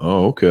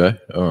 Oh, okay.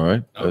 All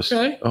right.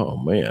 Okay. Oh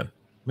man,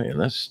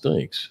 that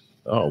stinks.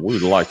 Oh,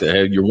 we'd like to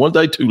have you one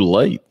day too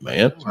late,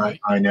 man. Right.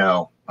 I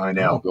know.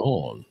 Oh, go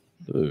on,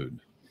 dude.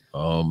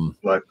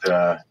 But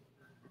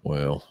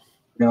well,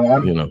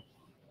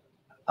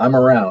 I'm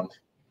around.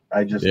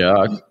 I'm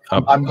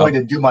going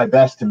to do my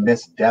best to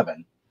miss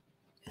Devin,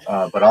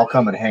 but I'll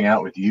come and hang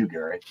out with you,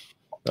 Gary.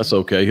 That's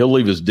okay. He'll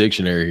leave his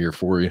dictionary here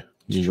for you.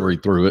 You can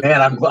read through it.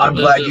 Man, I'm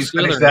glad you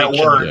finished that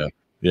word.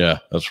 Yeah,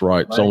 that's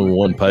right. It's only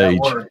one page,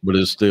 but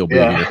it'll still be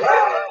here.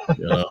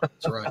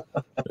 That's right.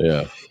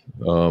 Yeah.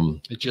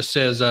 It just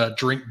says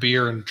drink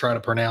beer and try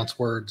to pronounce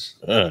words.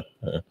 What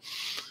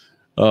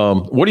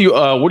are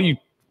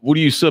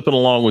you sipping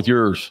along with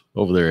yours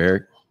over there,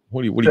 Eric?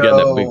 What do you got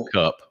in that big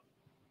cup?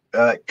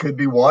 It could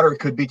be water, it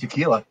could be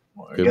tequila.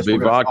 Could be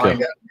vodka.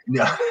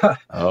 No.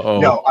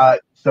 No.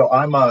 So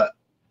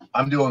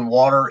I'm doing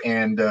water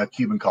and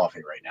Cuban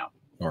coffee right now.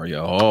 Are you?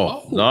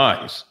 Oh,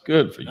 nice.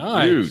 Good for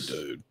you,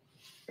 dude.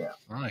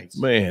 Nice.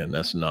 Man,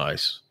 that's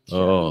nice.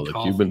 Oh, the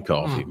coffee. Cuban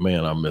coffee.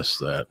 Man, I miss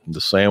that.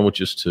 The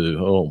sandwiches too.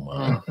 Oh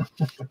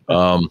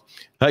my.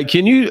 Hey,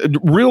 can you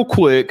real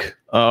quick,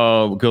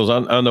 because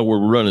I know we're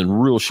running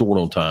real short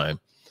on time.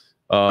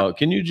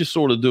 Can you just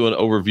sort of do an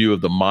overview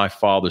of the My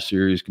Father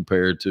series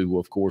compared to,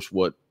 of course,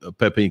 what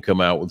Pepin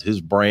come out with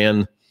his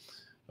brand?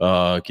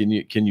 Can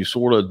you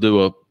sort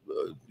of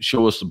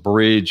show us the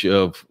bridge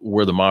of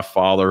where the My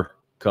Father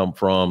come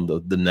from,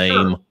 the name?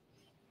 Sure.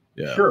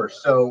 Yeah. Sure.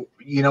 So,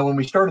 when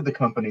we started the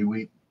company,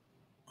 we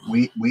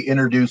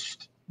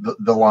introduced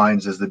the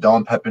lines as the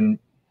Dom Pepin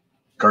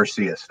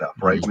Garcia stuff,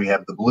 right? Mm-hmm. We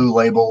have the blue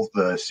label,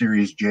 the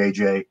Series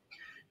JJ,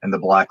 and the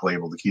black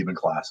label, the Cuban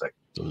Classic.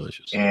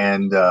 Delicious.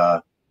 And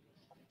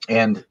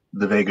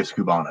the Vegas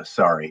Cubanas.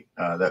 Sorry,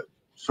 that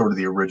sort of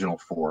the original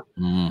four.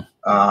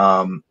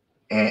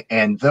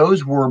 And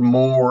those were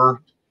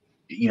more,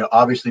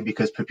 obviously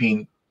because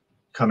Pepin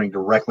coming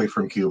directly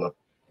from Cuba,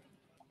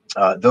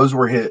 those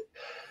were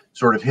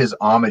his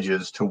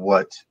homages to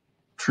what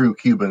true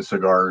Cuban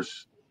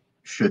cigars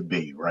should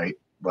be, right?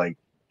 Like,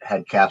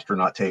 had Castro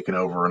not taken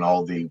over and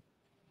all the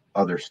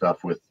other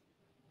stuff with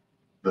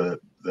the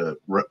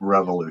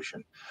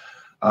revolution.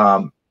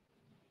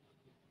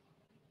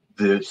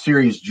 The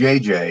Series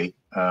JJ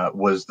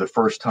was the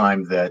first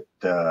time that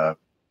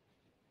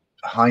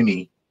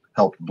Jaime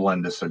helped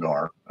blend a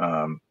cigar.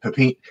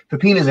 Pepin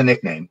is a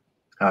nickname.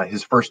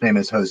 His first name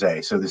is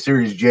Jose. So the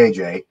Series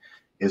JJ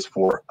is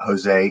for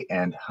Jose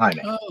and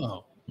Jaime.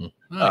 Oh,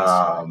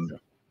 nice.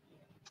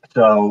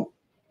 So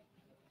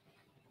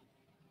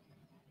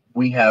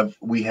we have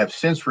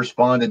since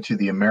responded to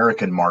the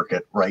American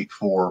market, right,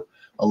 for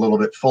a little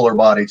bit fuller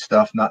bodied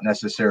stuff, not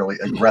necessarily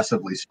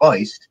aggressively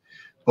spiced,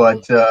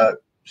 but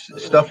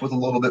stuff with a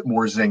little bit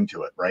more zing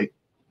to it, right?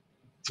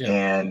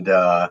 Yeah. And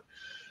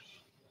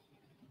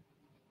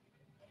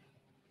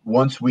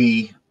once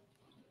we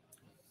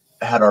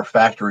had our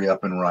factory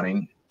up and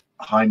running,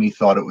 Jaime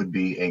thought it would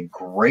be a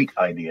great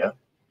idea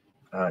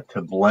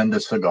to blend a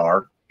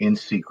cigar in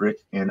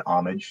secret in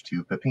homage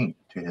to Pepin,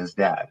 to his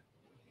dad.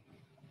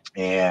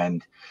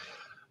 And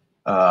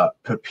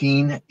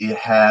Pepin, it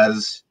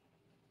has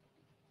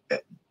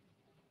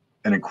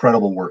an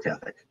incredible work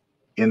ethic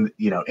in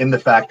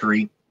the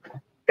factory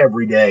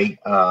every day,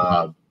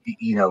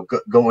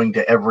 going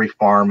to every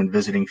farm and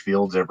visiting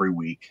fields every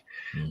week,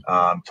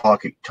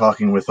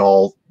 talking with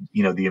all,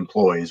 the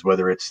employees,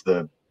 whether it's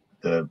the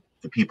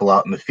people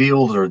out in the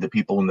fields or the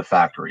people in the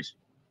factories.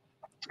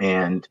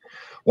 And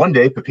one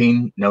day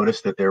Pepin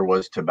noticed that there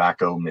was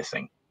tobacco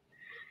missing,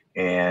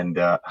 and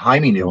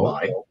Jaime knew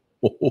why,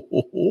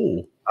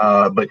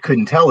 but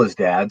couldn't tell his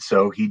dad.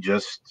 So he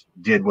just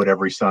did what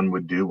every son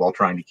would do while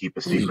trying to keep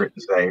a secret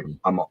and say,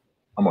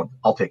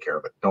 I'll take care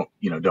of it. Don't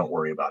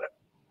worry about it.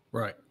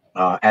 Right.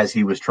 As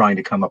he was trying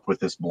to come up with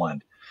this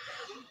blend.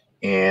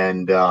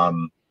 And a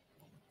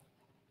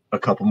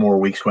couple more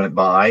weeks went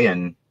by,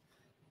 and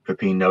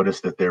Pepin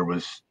noticed that there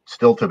was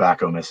still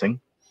tobacco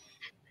missing.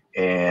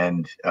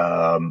 And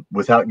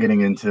without getting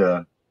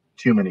into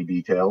too many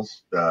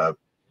details,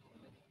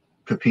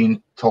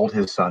 Pepin told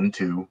his son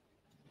to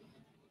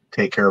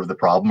take care of the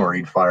problem, or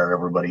he'd fire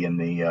everybody in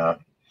the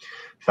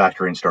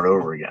factory and start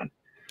over again.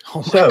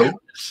 Oh, so,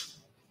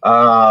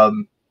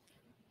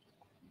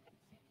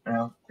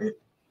 well, it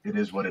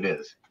is what it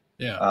is.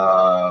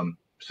 Yeah.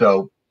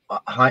 So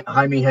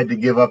Jaime had to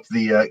give up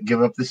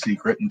the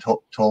secret and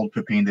told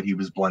Pepin that he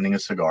was blending a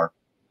cigar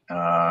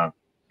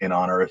in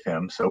honor of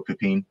him. So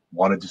Pepin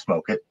wanted to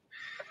smoke it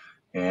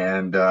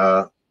and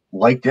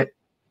liked it,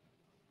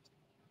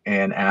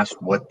 and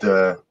asked what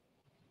were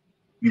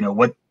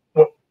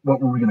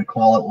we going to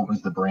call it? What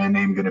was the brand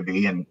name going to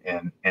be? And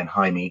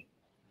Jaime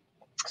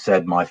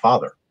said, "My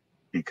Father,"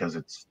 because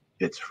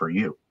it's for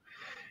you.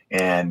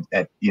 And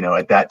at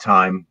that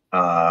time,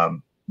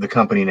 the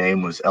company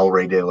name was El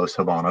Rey de los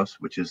Habanos,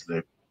 which is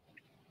the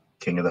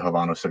king of the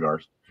Habano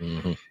cigars.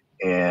 Mm-hmm.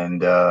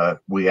 And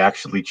we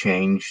actually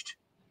changed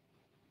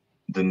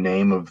the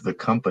name of the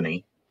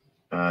company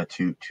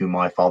to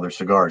My Father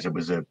Cigars. It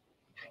was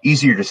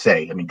easier to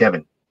say. I mean,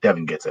 Devin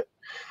gets it.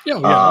 Yeah,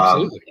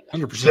 absolutely,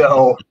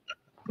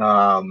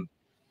 100%.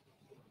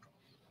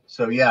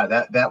 So yeah,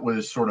 that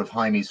was sort of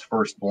Jaime's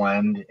first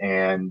blend,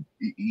 and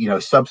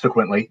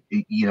subsequently,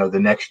 the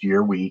next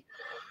year we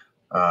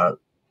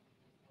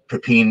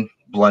Pepin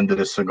blended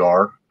a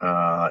cigar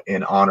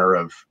in honor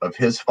of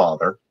his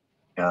father,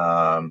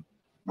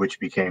 which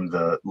became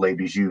the Le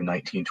Bijou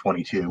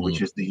 1922,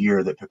 which is the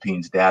year that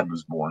Pepin's dad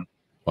was born.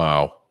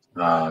 Wow.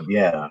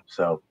 Yeah.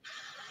 So,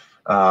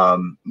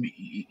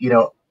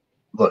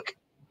 look,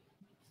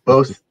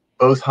 both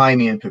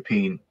Jaime and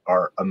Pepin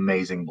are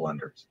amazing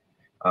blenders.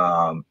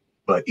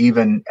 But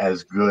even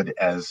as good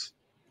as,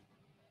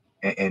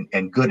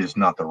 and good is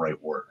not the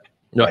right word,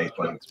 right?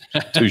 Like,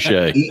 touche.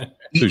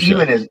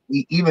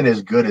 Even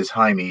as good as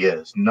Jaime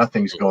is,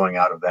 nothing's going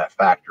out of that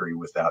factory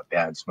without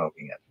Dad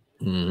smoking it.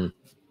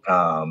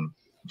 Mm-hmm.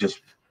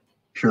 Just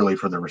purely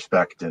for the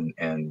respect and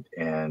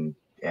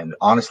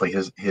honestly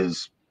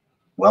his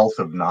wealth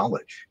of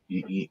knowledge.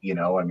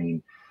 I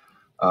mean,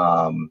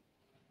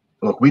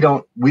 look, we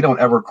don't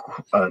ever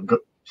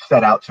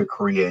set out to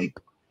create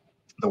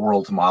the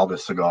world's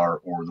mildest cigar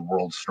or the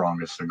world's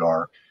strongest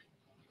cigar.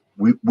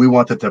 We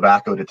want the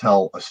tobacco to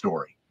tell a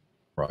story.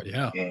 Right.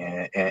 Yeah.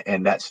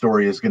 And that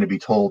story is going to be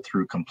told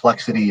through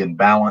complexity and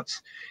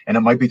balance. And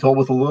it might be told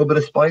with a little bit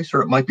of spice,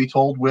 or it might be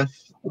told with,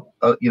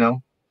 a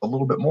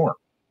little bit more.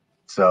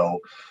 So,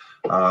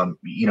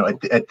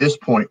 at this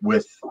point,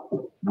 with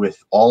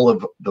all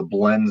of the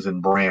blends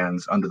and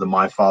brands under the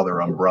My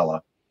Father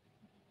umbrella,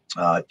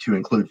 to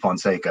include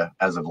Fonseca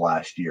as of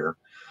last year,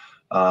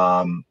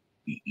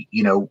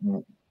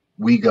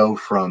 we go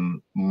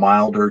from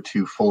milder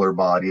to fuller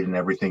bodied and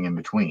everything in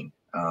between.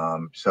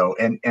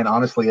 And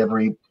honestly,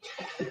 every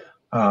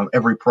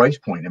price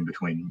point in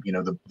between.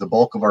 The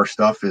bulk of our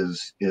stuff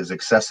is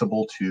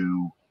accessible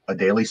to a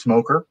daily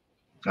smoker.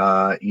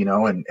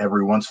 And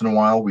every once in a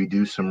while we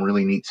do some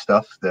really neat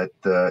stuff that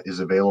is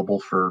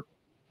available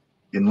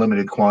in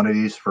limited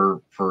quantities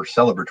for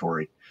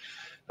celebratory,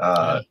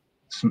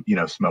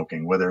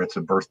 smoking, whether it's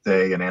a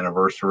birthday, an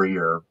anniversary,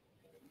 or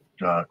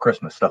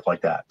Christmas, stuff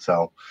like that.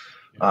 So,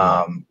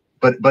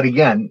 but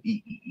again,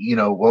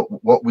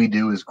 what we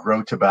do is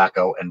grow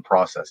tobacco and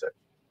process it.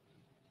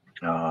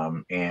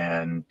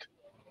 And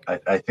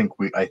I think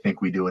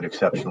we do it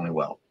exceptionally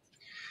well.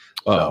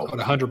 I would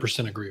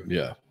 100% agree with you.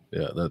 Yeah.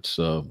 Yeah. That's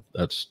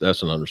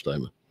an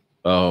understatement.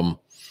 One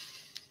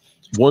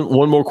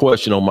more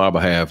question on my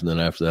behalf, and then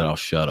after that, I'll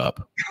shut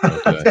up.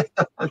 Okay.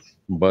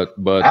 but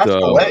Ask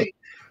away.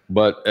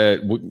 But I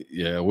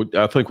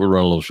think we're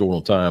running a little short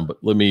on time, but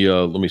let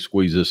me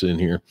squeeze this in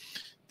here.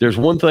 There's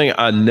one thing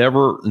I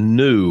never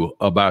knew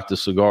about the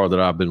cigar that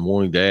I've been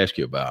wanting to ask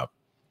you about.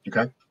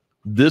 Okay.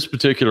 This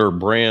particular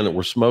brand that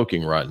we're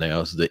smoking right now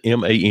is the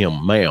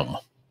MAM, MAM.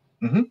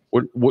 Mm-hmm.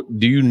 What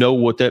do you know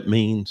what that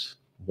means?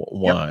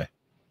 Why? Yep.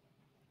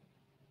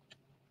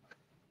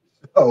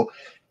 Oh,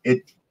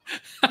 it.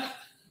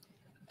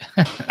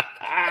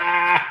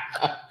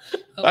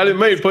 I didn't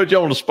mean to put you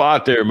on the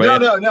spot there, man.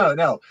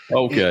 No.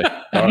 Okay.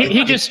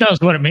 He just knows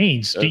what it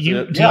means. Do you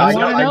want to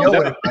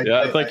know?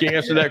 I think you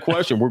answered that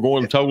question. We're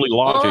going totally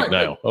logic right.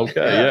 now.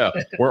 Okay.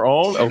 Yeah. We're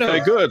on. Okay.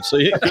 Good.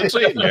 See, good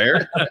seeing you,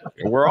 Eric.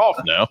 We're off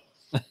now.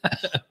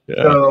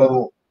 Yeah.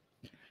 So,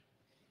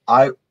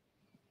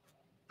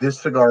 this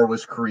cigar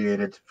was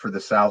created for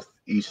the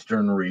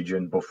southeastern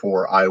region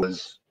before I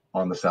was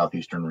on the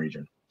southeastern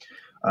region.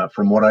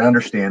 From what I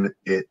understand,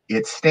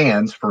 it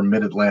stands for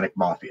Mid-Atlantic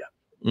Mafia.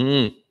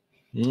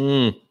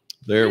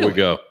 There we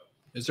go.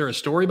 Is there a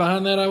story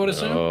behind that? I would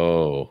assume.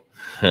 Oh,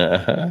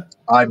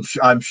 I'm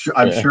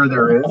sure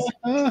there is.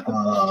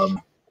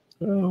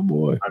 Oh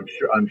boy.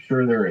 I'm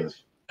sure there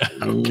is.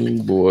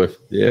 Oh boy.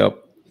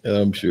 Yep.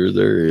 I'm sure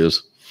there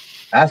is.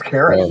 Ask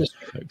Harry.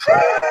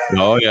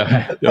 Oh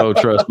yeah. Oh,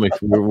 trust me.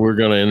 We're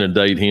going to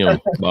inundate him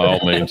by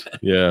all means.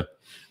 Yeah.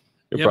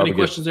 You have any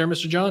questions there,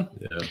 Mr. John?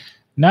 Yeah.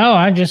 No,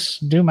 I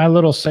just do my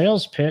little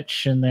sales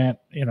pitch, and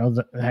that,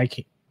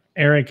 like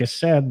Eric has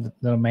said,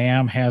 the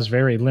MAM has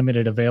very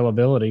limited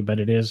availability, but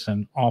it is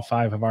in all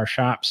 5 of our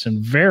shops,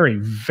 and very,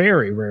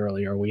 very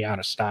rarely are we out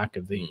of stock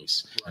of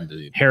these.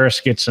 Indeed.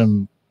 Harris gets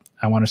them,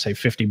 I want to say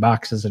 50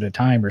 boxes at a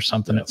time or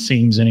something, it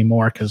seems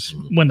anymore, because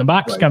when the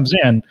box comes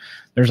in,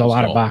 there's a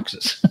lot of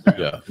boxes.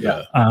 Yeah.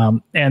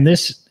 And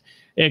this,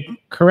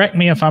 correct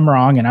me if I'm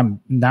wrong, and I'm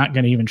not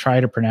going to even try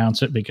to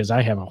pronounce it because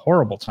I have a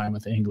horrible time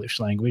with the English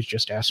language.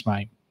 Just ask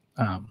my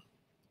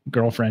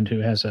girlfriend who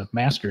has a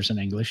master's in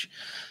English.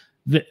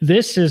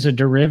 This is a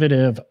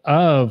derivative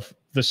of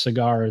the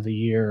cigar of the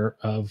year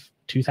of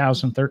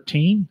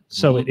 2013.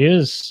 So it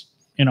is,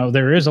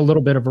 there is a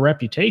little bit of a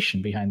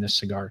reputation behind this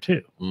cigar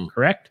too.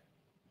 Correct?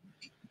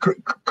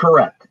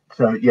 Correct.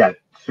 So yeah,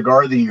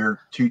 cigar of the year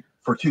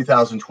for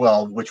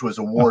 2012, which was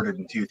awarded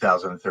in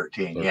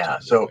 2013. Yeah.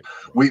 So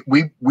we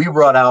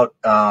brought out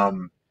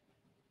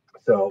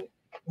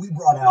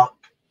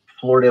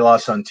Flor de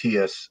las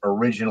Antillas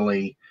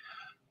originally,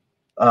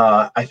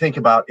 I think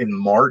about in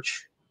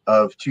March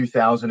of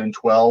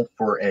 2012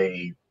 for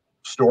a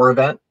store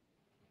event.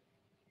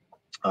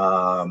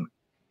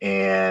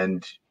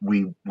 And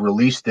we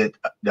released it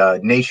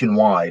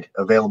nationwide,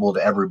 available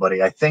to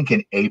everybody, I think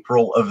in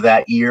April of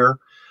that year.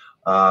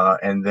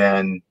 And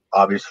then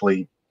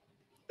obviously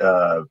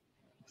the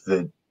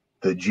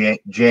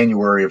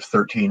January of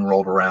 13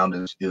 rolled around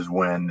is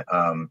when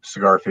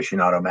Cigar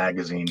Aficionado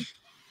magazine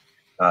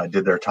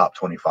did their top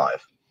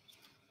 25.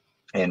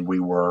 And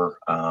we were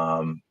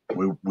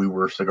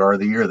Cigar of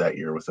the Year that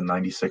year with a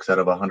 96 out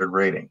of 100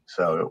 rating.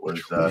 So it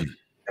was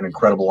an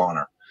incredible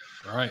honor.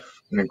 All right.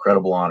 An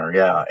incredible honor.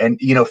 Yeah. And,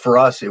 for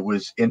us, it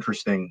was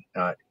interesting,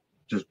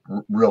 just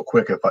real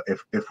quick,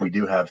 if we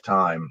do have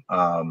time,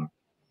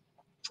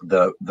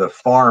 the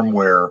farm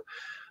where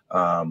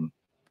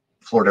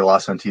Flor de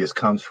las Antillas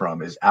comes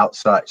from is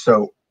outside.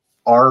 So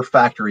our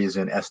factory is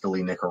in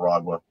Esteli,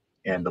 Nicaragua,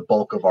 and the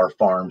bulk of our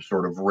farms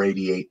sort of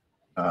radiate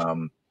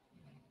in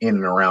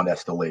and around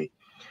Esteli.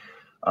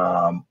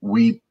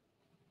 We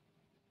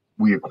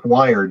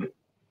acquired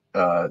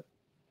a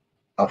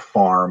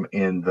farm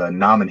in the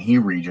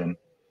Namají region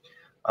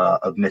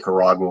of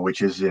Nicaragua,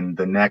 which is in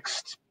the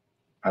next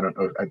I don't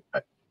know.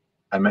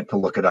 I meant to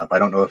look it up. I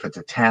don't know if it's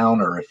a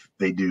town or if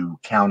they do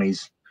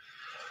counties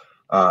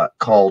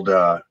called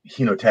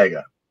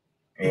Hinotega,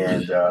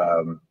 and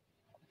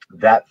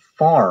that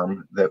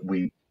farm that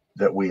we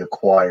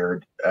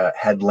acquired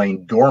had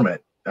lain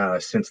dormant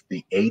since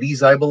the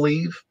 80s, I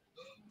believe.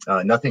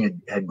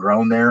 Nothing had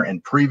grown there,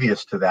 and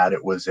previous to that,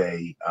 it was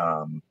a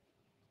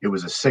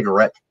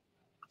cigarette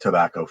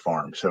tobacco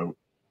farm. So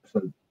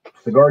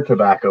cigar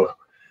tobacco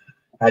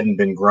hadn't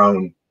been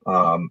grown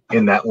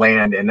in that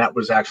land, and that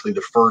was actually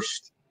the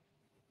first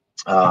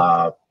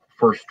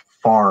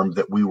farm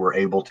that we were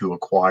able to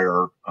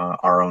acquire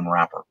our own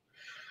wrapper.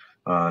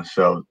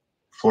 So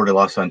Flor de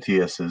las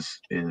Antillas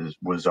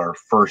was our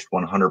first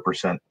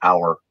 100%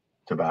 our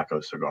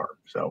tobacco cigar.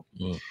 So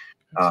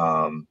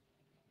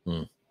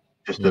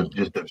just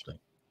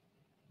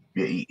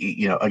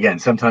you know, again,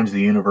 sometimes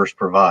the universe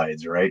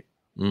provides, right?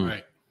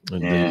 Right.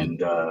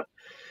 And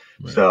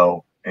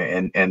so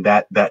and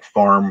that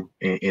farm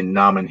in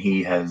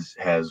Namanhi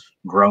has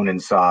grown in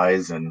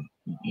size, and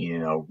you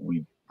know,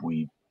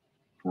 we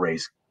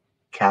raise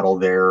cattle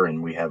there,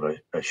 and we have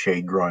a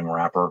shade growing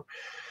wrapper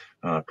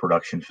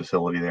production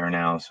facility there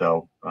now.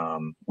 So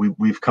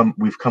we've come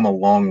a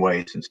long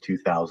way since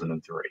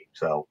 2003.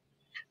 So,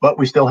 but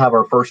we still have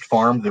our first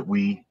farm that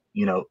we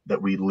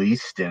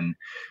leased, and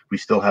we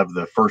still have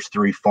the first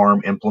 3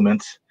 farm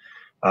implements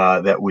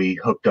that we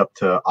hooked up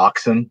to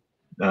oxen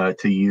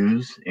to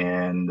use.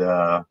 And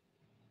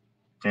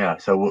yeah,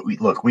 so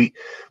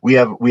we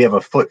have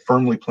a foot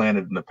firmly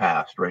planted in the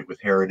past, right,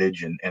 with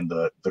heritage and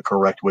the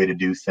correct way to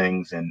do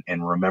things,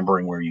 and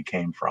remembering where you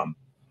came from.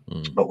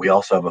 But we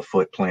also have a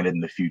foot planted in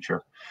the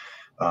future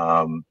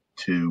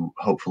to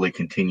hopefully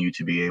continue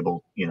to be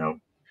able, you know,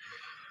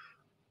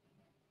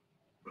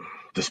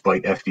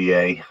 despite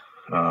FDA,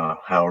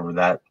 however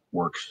that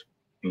works,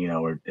 you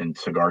know, and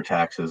cigar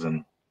taxes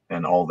and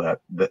all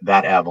that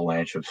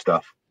avalanche of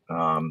stuff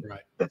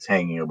that's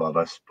hanging above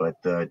us. But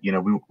you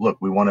know,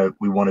 we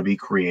want to be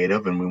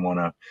creative, and we want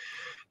to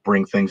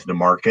bring things to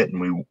market,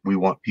 and we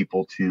want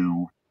people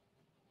to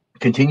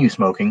continue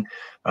smoking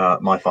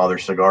My Father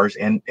Cigars,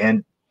 and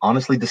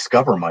honestly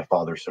discover My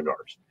Father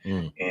Cigars.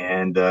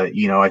 And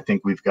you know, I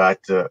think we've got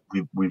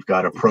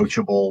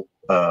approachable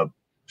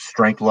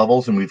strength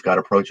levels, and we've got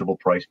approachable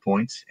price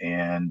points,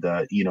 and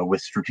you know,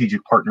 with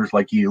strategic partners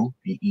like you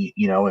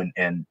know,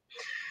 and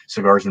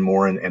Cigars and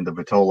More, and the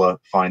Vitola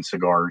Fine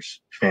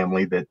Cigars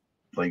family, that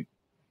like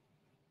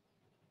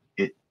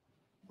it,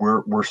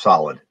 we're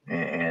solid.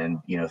 And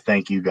you know,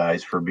 thank you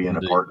guys for being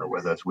a partner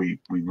with us. We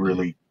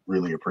really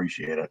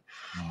appreciate it.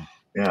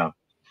 Yeah.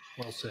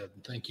 Well said.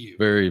 Thank you.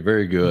 Very,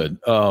 very good.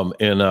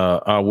 And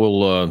I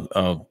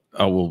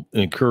will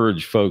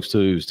encourage folks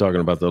who's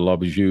talking about the La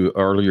Bijou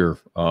earlier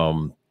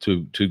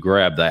to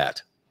grab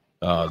that.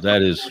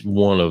 That is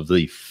one of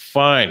the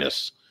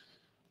finest.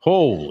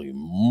 Holy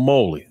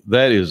moly,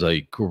 that is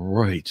a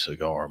great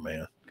cigar,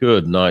 man.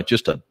 Good night.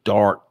 Just a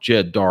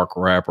jet dark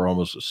wrapper,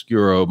 almost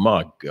obscuro.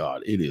 My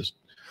God, it is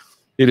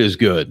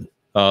good.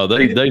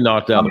 They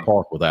knocked out the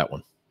park with that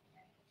one.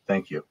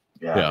 Thank you.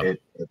 Yeah.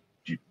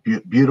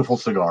 Beautiful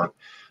cigar.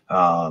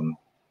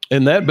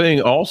 And that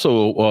being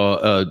also,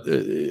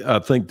 I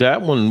think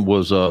that one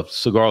was a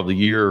cigar of the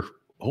year.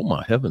 Oh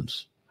my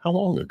heavens. How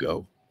long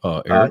ago,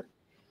 Eric?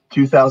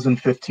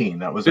 2015.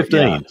 That was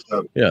 15.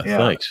 Yeah.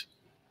 Thanks.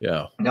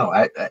 Yeah. No,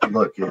 I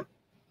look,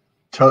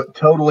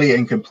 totally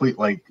and complete,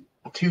 like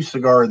 2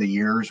 cigar of the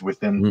years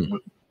within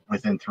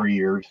 3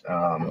 years.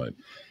 Right.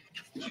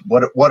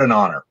 What an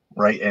honor,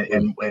 right?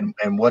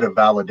 And what a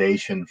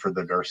validation for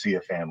the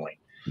Garcia family.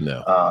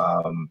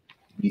 No.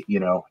 You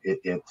know,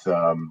 it's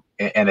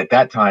and at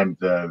that time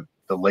the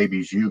Le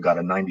Bijou got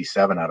a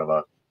 97 out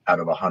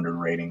of 100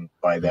 rating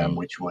by them,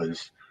 which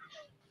was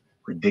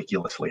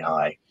ridiculously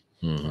high.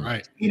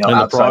 Right. You know,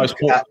 and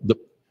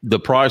the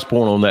price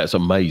point on that's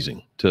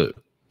amazing too.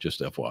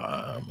 Just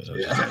FYI.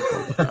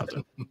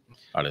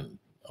 I mean,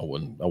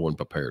 I wasn't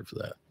prepared for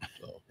that.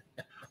 So.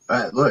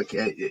 Look,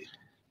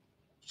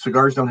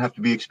 cigars don't have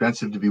to be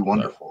expensive to be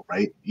wonderful,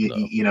 right?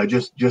 You know,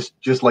 just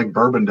like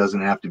bourbon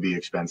doesn't have to be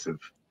expensive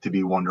to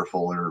be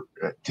wonderful, or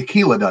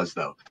tequila does,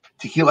 though.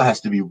 Tequila has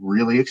to be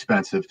really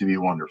expensive to be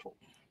wonderful.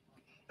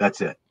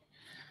 That's it.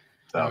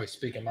 So. Oh, he's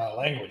speaking my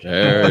language.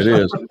 There it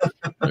is.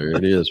 There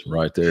it is,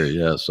 right there.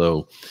 Yeah.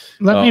 So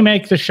let me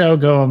make the show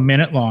go a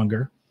minute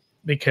longer,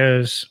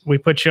 because we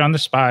put you on the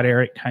spot,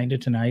 Eric, kind of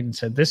tonight, and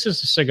said, this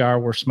is a cigar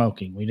we're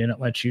smoking. We didn't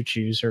let you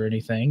choose or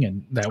anything.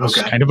 And that was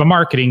kind of a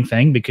marketing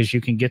thing, because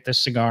you can get this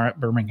cigar at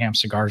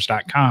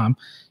birminghamcigars.com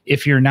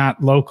if you're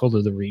not local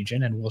to the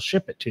region, and we'll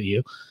ship it to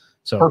you.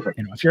 So, perfect.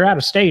 You know, if you're out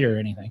of state or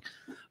anything.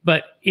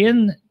 But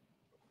in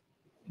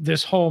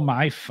this whole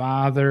My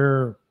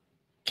Father,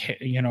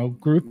 you know,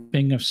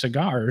 grouping of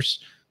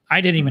cigars,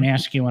 I didn't even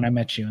ask you when I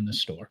met you in the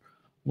store,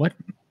 what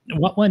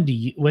one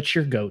what's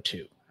your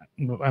go-to?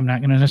 I'm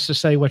not going to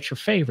necessarily say what's your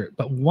favorite,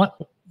 but what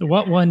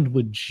one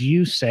would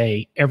you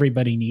say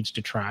everybody needs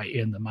to try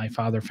in the My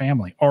Father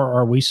family, or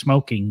are we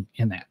smoking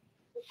in that?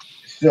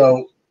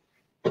 So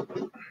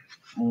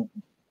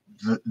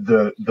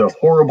the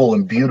horrible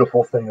and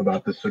beautiful thing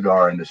about the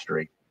cigar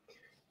industry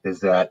is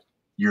that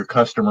your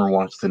customer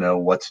wants to know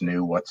what's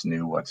new.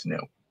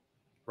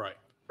 Right.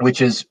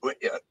 Which is,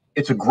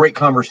 it's a great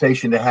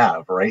conversation to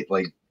have, right?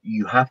 Like,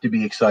 you have to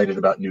be excited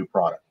about new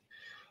product.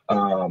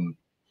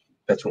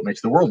 That's what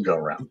makes the world go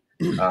around.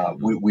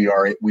 We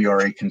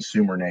are a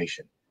consumer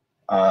nation.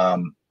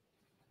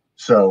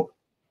 So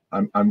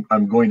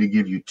I'm going to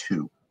give you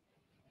two.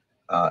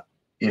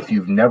 If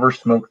you've never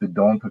smoked the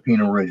Don Pepin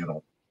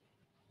Original,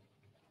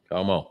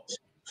 come on,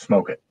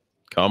 smoke it.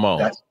 Come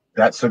on.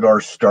 That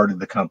cigar started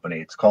the company.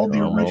 It's called the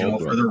Come Original on,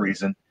 for brother. the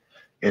reason.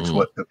 It's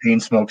what Pepin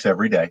smokes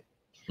every day.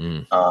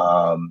 And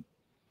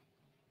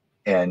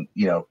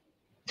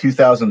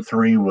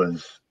 2003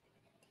 was,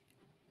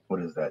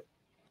 what is that?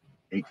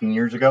 18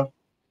 years ago.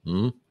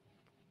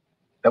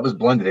 That was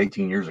blended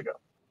 18 years ago,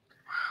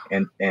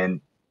 and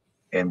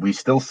we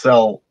still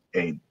sell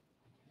a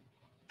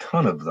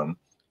ton of them.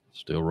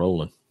 Still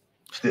rolling.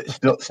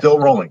 Still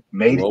rolling.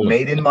 Made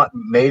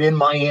in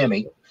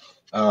Miami,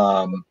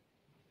 by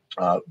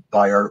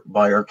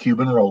our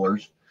Cuban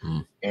rollers.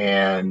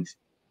 And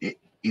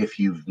if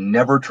you've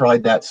never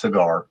tried that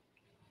cigar,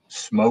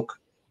 smoke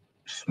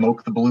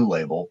the Blue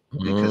Label,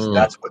 because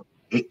that's what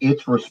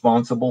it's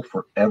responsible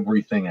for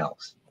everything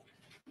else.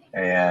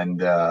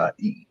 And I'm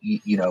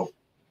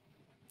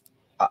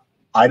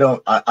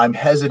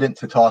hesitant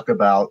to talk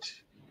about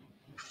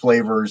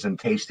flavors and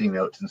tasting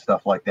notes and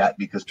stuff like that,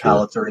 because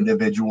palates are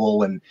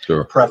individual and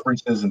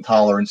preferences and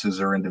tolerances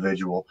are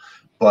individual.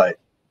 But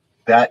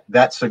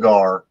that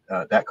cigar,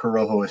 that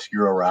Corojo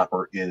Oscuro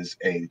wrapper, is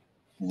a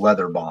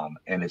leather bomb,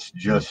 and it's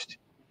just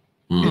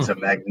it's a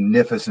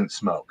magnificent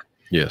smoke.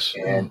 Yes.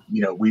 And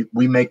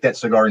we make that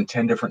cigar in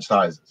 10 different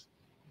sizes.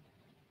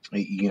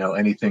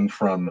 Anything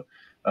from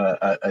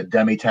a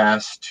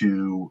demi-tasse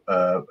to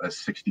a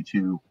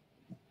 62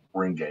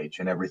 ring gauge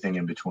and everything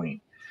in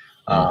between.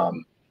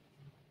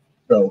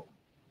 So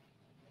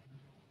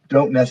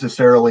don't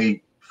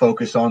necessarily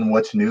focus on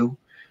what's new,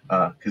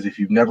 because if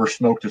you've never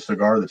smoked a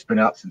cigar that's been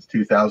out since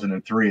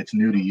 2003, it's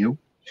new to you.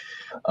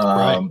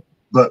 Right.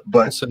 But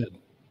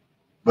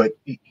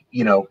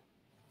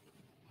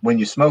when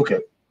you smoke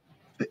it,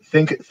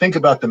 think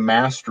about the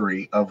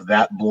mastery of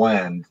that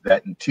blend,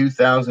 that in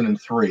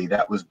 2003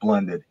 that was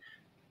blended,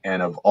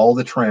 and of all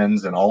the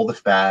trends and all the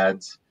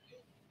fads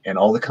and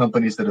all the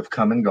companies that have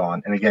come and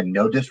gone. And again,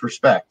 no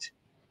disrespect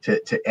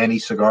to any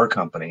cigar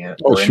company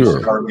or any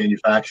cigar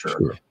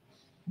manufacturer.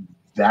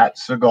 That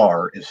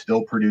cigar is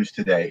still produced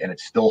today, and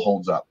it still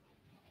holds up.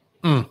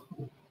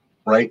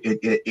 Right?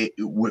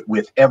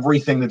 With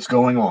everything that's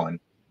going on,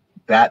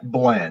 that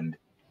blend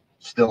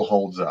still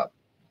holds up.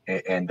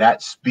 And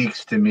that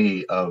speaks to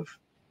me of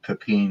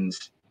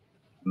Pepin's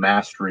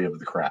mastery of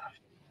the craft.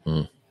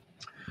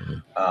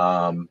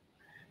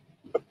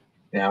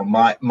 Now,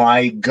 my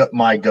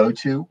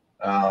go-to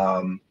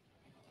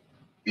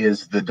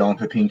is the Don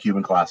Pepin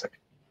Cuban Classic,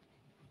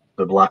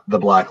 the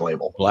black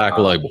label. Black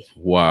label.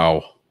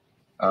 Wow.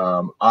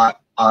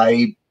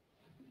 I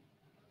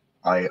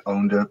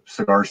owned a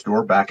cigar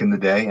store back in the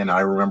day, and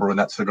I remember when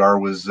that cigar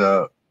was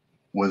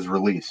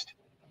released.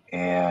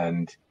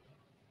 And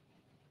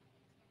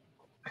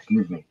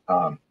excuse me,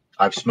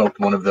 I've smoked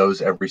one of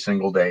those every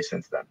single day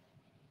since then.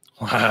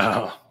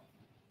 Wow,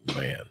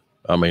 man.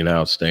 I mean,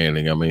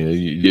 outstanding. I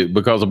mean,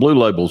 because the Blue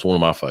Label is one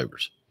of my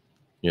favorites.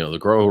 The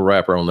Corojo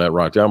wrapper on that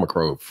right there. I'm a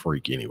Corojo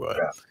freak anyway.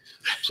 Yeah.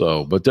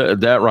 So, but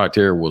that right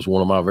there was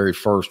one of my very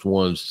first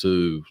ones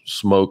to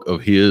smoke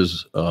of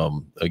his,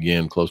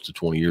 again, close to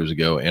 20 years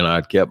ago. And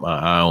I'd kept my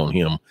eye on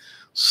him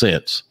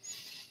since.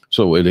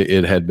 So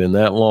it had been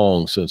that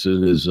long since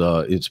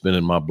it's been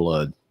in my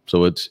blood.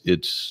 So it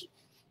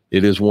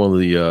is one of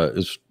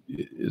the,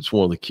 it's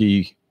one of the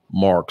key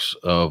marks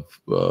of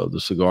the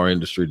cigar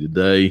industry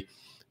today,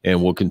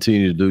 and will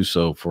continue to do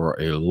so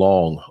for a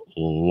long,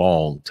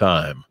 long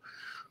time.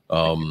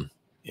 And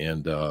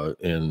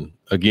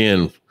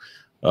again,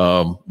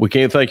 we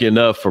can't thank you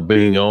enough for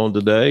being on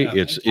today. Yeah.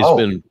 It's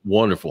been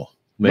wonderful.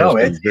 Man,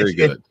 it's been very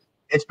good.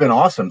 It's been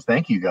awesome.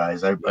 Thank you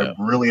guys. I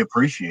really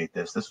appreciate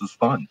this. This was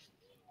fun.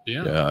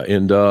 Yeah.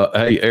 And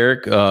hey,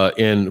 Eric,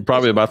 in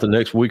probably about the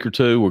next week or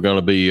two, we're going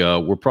to be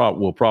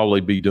we'll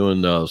probably be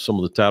doing some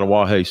of the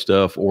Tatawahe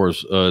stuff, or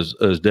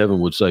as Devin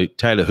would say,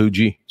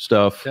 Tattahoochee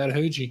stuff.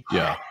 Tattahoochee.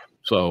 Yeah.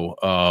 So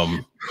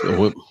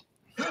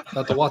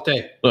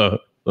Tatawahe.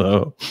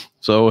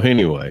 So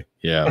anyway,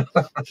 yeah,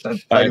 I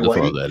had to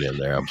throw that in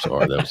there. I'm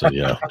sorry. That was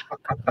yeah.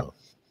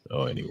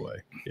 Oh,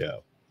 anyway, yeah.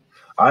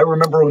 I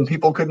remember when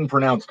people couldn't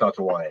pronounce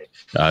Tatawahe.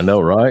 I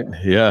know, right?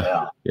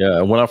 Yeah.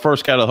 When I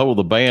first got a hold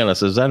of the band, I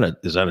said,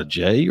 "Is that a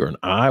J or an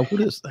I?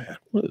 What is that?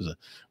 What is it?"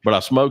 But I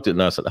smoked it,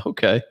 and I said,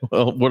 "Okay,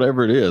 well,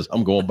 whatever it is,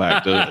 I'm going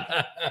back to it."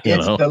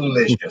 It's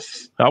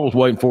delicious. I was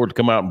waiting for it to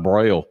come out in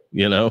Braille.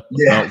 Yeah.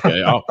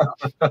 Okay, I'll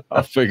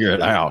figure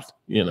it out.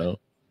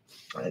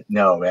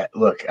 No, man.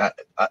 Look,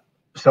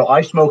 so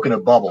I smoke in a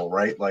bubble,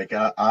 right? Like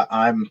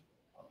I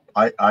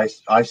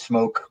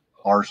smoke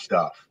our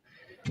stuff.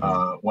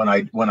 When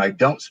I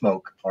don't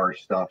smoke our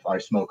stuff, I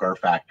smoke our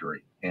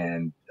factory.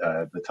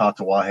 the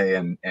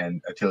Tatuaje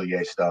and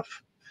Antillas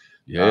stuff.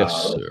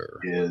 Yes, sir.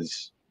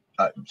 Is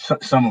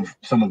some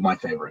of my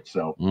favorites.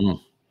 So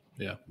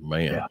yeah,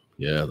 man,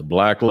 yeah, the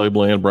black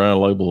label and brown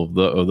label of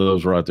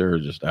those right there are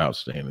just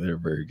outstanding. They're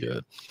very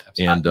good.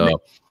 And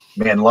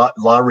man, La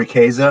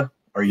Riqueza,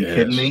 are you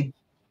kidding me?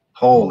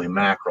 Holy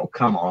mackerel!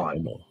 Come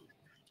on.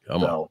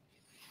 Come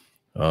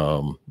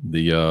on.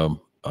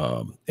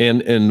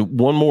 And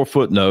one more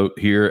footnote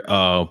here.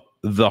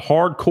 The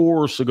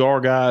hardcore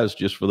cigar guys,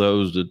 just for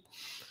those that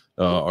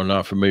are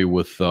not familiar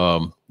with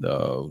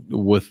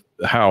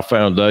how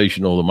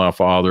foundational the My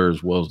Father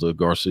as well as the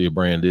Garcia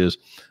brand is,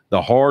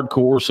 the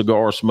hardcore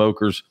cigar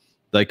smokers,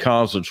 they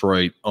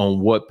concentrate on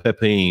what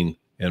Pepin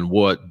and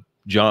what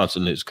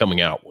Johnson is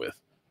coming out with.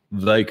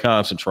 They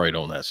concentrate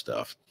on that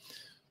stuff.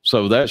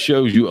 So that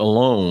shows you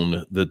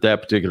alone that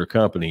particular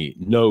company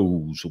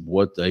knows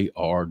what they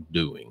are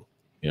doing,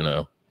 you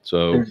know.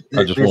 So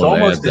I just want to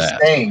almost add that.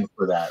 Saying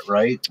for that,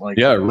 right? Like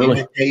really.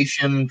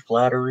 Imitation,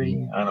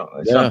 flattery. I don't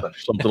know.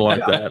 Something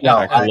like that. No,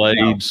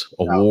 accolades,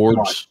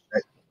 awards.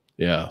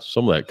 Yeah,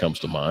 some of that comes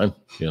to mind,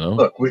 you know.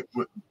 Look,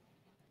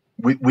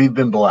 we've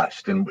been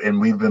blessed,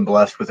 and we've been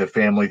blessed with a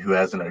family who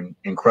has an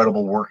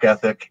incredible work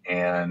ethic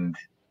and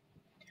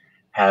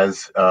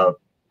has a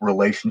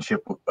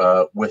relationship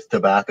with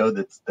tobacco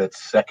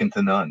that's second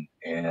to none.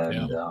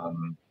 And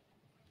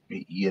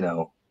you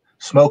know,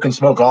 smoke and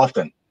smoke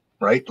often,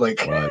 right?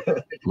 Like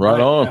right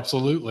on.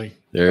 Absolutely.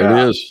 There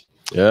it is.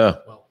 Yeah.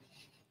 Well,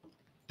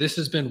 this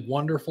has been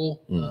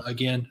wonderful.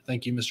 Again,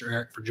 thank you, Mr.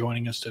 Eric, for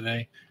joining us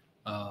today.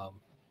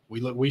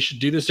 We should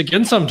do this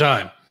again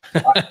sometime.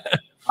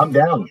 I'm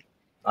down.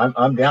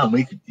 I'm down.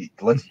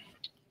 Let's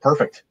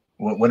perfect.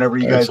 Whenever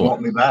you guys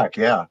want me back.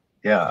 Yeah.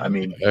 I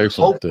mean,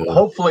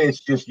 hopefully it's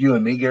just you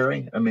and me,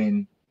 Gary. I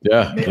mean,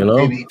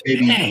 maybe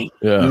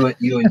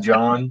you and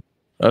John.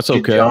 That's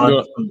okay.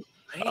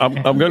 I'm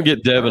going to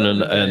get Devin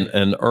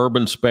an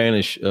urban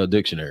Spanish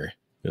dictionary.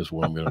 Is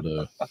what I'm going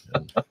to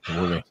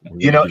do.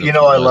 You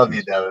know, I love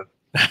you, Devin.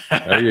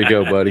 There you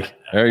go, buddy.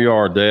 There you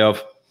are,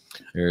 Dev.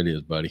 There it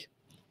is, buddy.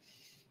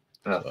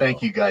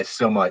 Thank you guys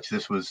so much.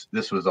 This was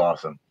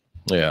awesome.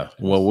 Yeah.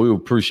 Well, we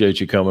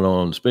appreciate you coming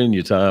on, spending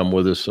your time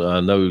with us.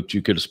 I know that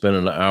you could have spent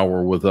an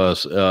hour with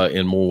us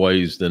in more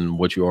ways than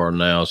what you are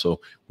now.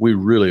 So we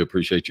really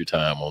appreciate your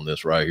time on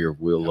this right here.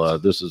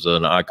 This is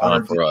an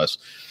icon for us.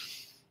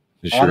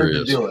 It sure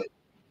is. To do it.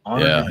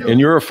 And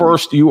you are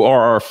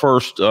our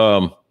first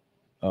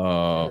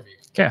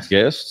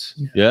guest.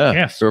 Yeah.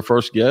 Yes. You're our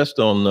first guest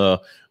on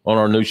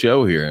our new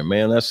show here. And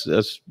man, that's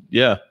so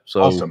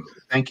awesome.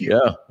 Thank you.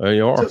 Yeah, there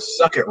you are. So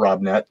suck it,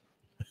 Robnet.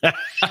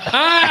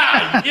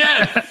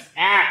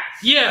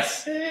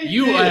 Yes.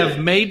 You have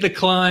made the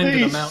climb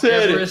to the Mount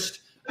Everest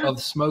of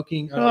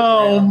smoking.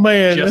 Oh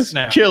man, that's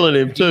killing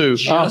him too.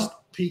 Just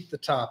peaked the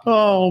top.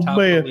 Oh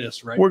man, of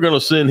this, right? We're going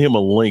to send him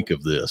a link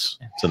of this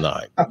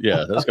tonight.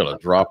 Yeah, that's going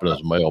to drop in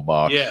his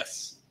mailbox.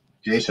 Yes.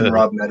 Jason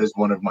Robnet is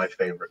one of my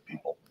favorite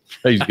people.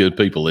 He's good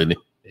people, isn't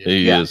he?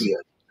 He is.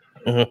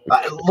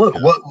 Look,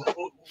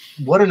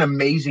 what an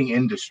amazing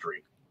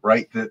industry,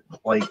 right? That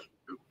like.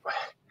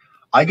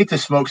 I get to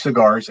smoke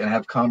cigars and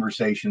have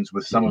conversations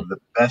with some of the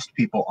best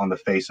people on the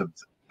face of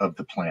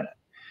the planet.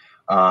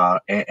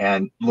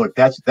 And look,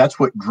 that's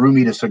what drew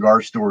me to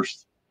cigar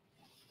stores.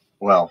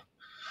 Well,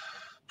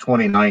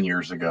 29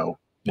 years ago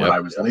when I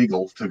was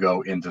legal to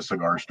go into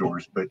cigar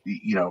stores. But,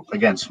 you know,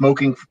 again,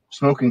 smoking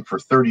for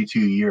 32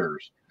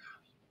 years,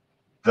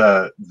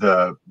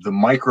 the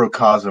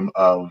microcosm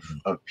of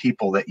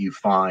people that you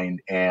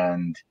find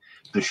and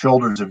the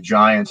shoulders of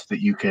giants that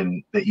you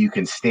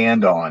can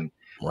stand on.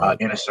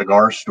 In a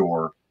cigar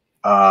store,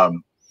 top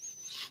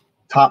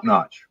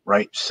notch,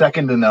 right?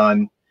 Second to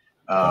none.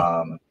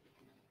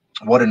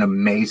 What an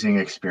amazing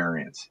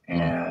experience.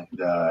 And,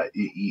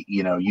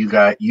 you know, you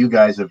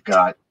guys have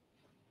got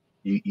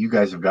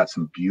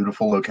some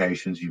beautiful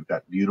locations. You've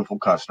got beautiful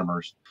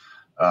customers.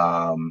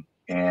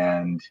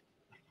 And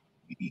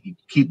you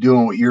keep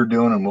doing what you're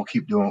doing and we'll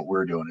keep doing what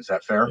we're doing. Is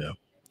that fair?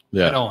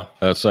 Yeah.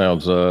 That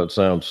sounds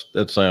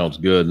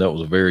good. And that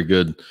was a very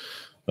good,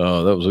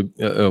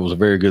 that was a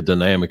very good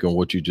dynamic on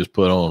what you just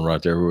put on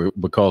right there,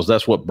 because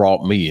that's what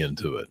brought me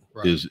into it.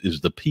 Is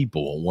the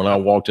people. When I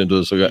walked into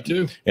the cigar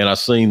and I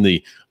seen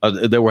they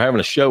were having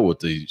a show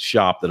at the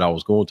shop that I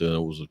was going to, and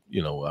it was,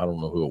 you know, I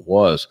don't know who it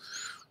was,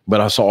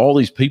 but I saw all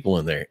these people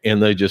in there,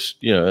 and they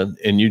just, you know,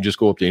 and you just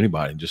go up to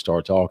anybody and just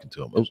start talking to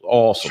them. It was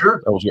awesome.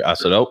 Sure. I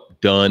said, oh,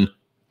 done.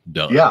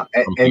 Yeah.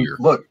 And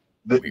look,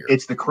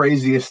 it's the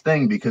craziest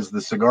thing because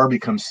the cigar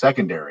becomes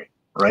secondary.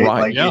 Right.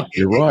 Like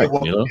you're right.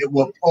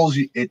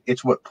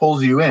 It's what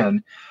pulls you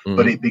in,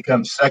 but it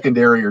becomes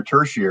secondary or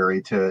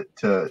tertiary to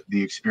the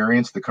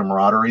experience, the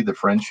camaraderie, the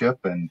friendship,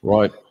 and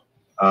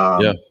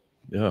friggin'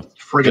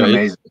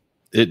 amazing.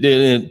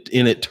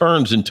 It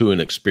turns into an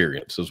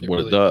experience is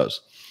what it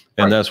does.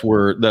 And that's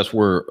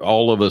where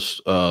all of us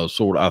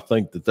sort of, I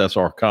think that's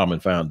our common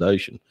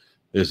foundation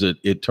is that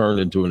it turned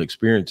into an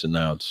experience, and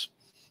now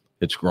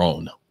it's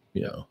grown,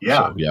 you know?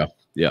 Yeah. So,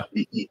 yeah.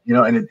 You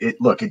know, and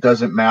it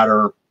doesn't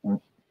matter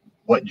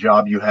what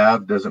job you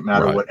have, doesn't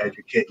matter Right. what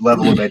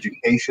level of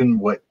education,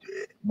 what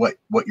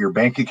your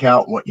bank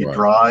account, what you Right.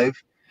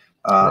 drive,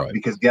 Right.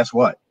 because guess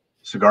what?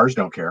 Cigars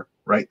don't care,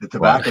 right? The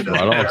tobacco doesn't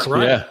care. That's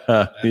right.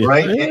 Yeah.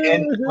 Right. Yeah,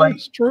 And like,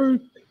 it's true.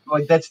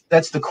 like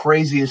that's the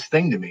craziest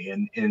thing to me.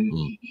 And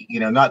you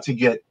know, not to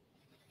get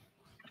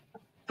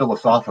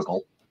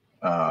philosophical,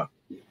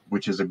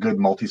 which is a good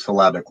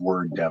multisyllabic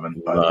word,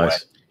 Devin, by the way.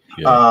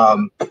 Yeah.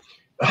 Um,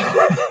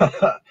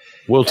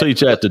 We'll teach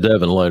that to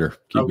Devin later.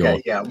 Keep okay,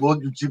 going. yeah, we'll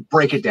just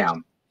break it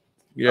down.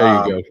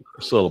 Yeah, you go.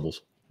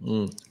 Syllables.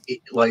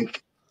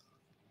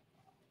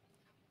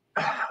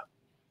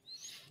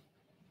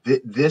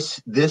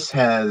 This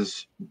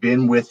has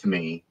been with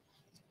me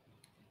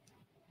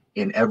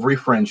in every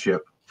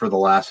friendship for the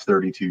last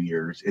 32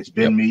 years. It's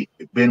been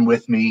been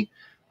with me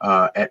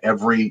at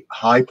every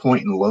high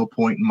point and low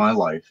point in my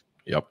life.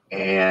 Yep.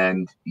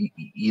 And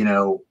you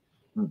know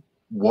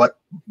what,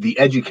 the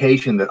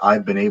education that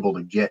I've been able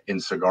to get in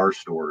cigar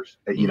stores,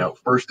 you know,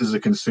 first as a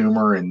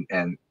consumer and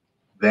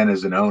then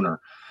as an owner,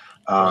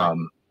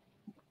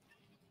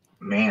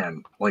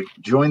 man, like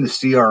join the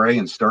CRA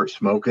and start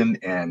smoking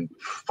and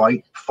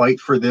fight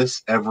for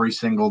this every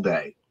single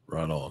day.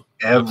 Right on.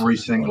 Every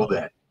single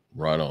day.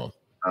 Right on.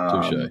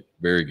 Touche.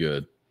 Very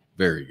good.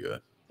 Very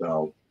good.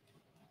 So,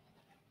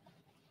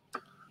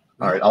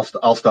 all right,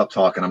 I'll stop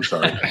talking. I'm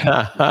sorry.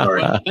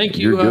 Sorry. Thank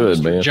you, You're good,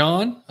 Mr. man.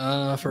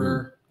 John,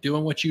 for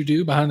doing what you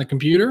do behind the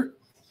computer.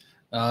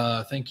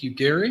 Thank you,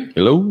 Gary.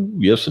 Hello.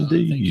 Yes,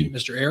 indeed. Thank you,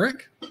 Mr.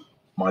 Eric.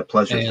 My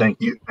pleasure. And thank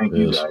you. Thank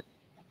you, guys.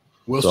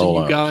 We'll It's see all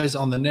you out. guys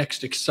on the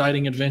next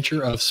exciting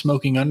adventure of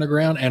smoking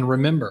underground. And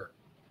remember,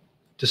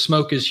 to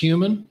smoke is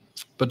human,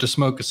 but to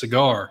smoke a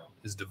cigar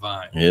is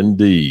divine.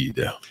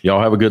 Indeed.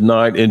 Y'all have a good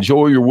night.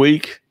 Enjoy your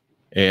week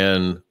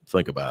and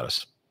think about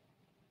us.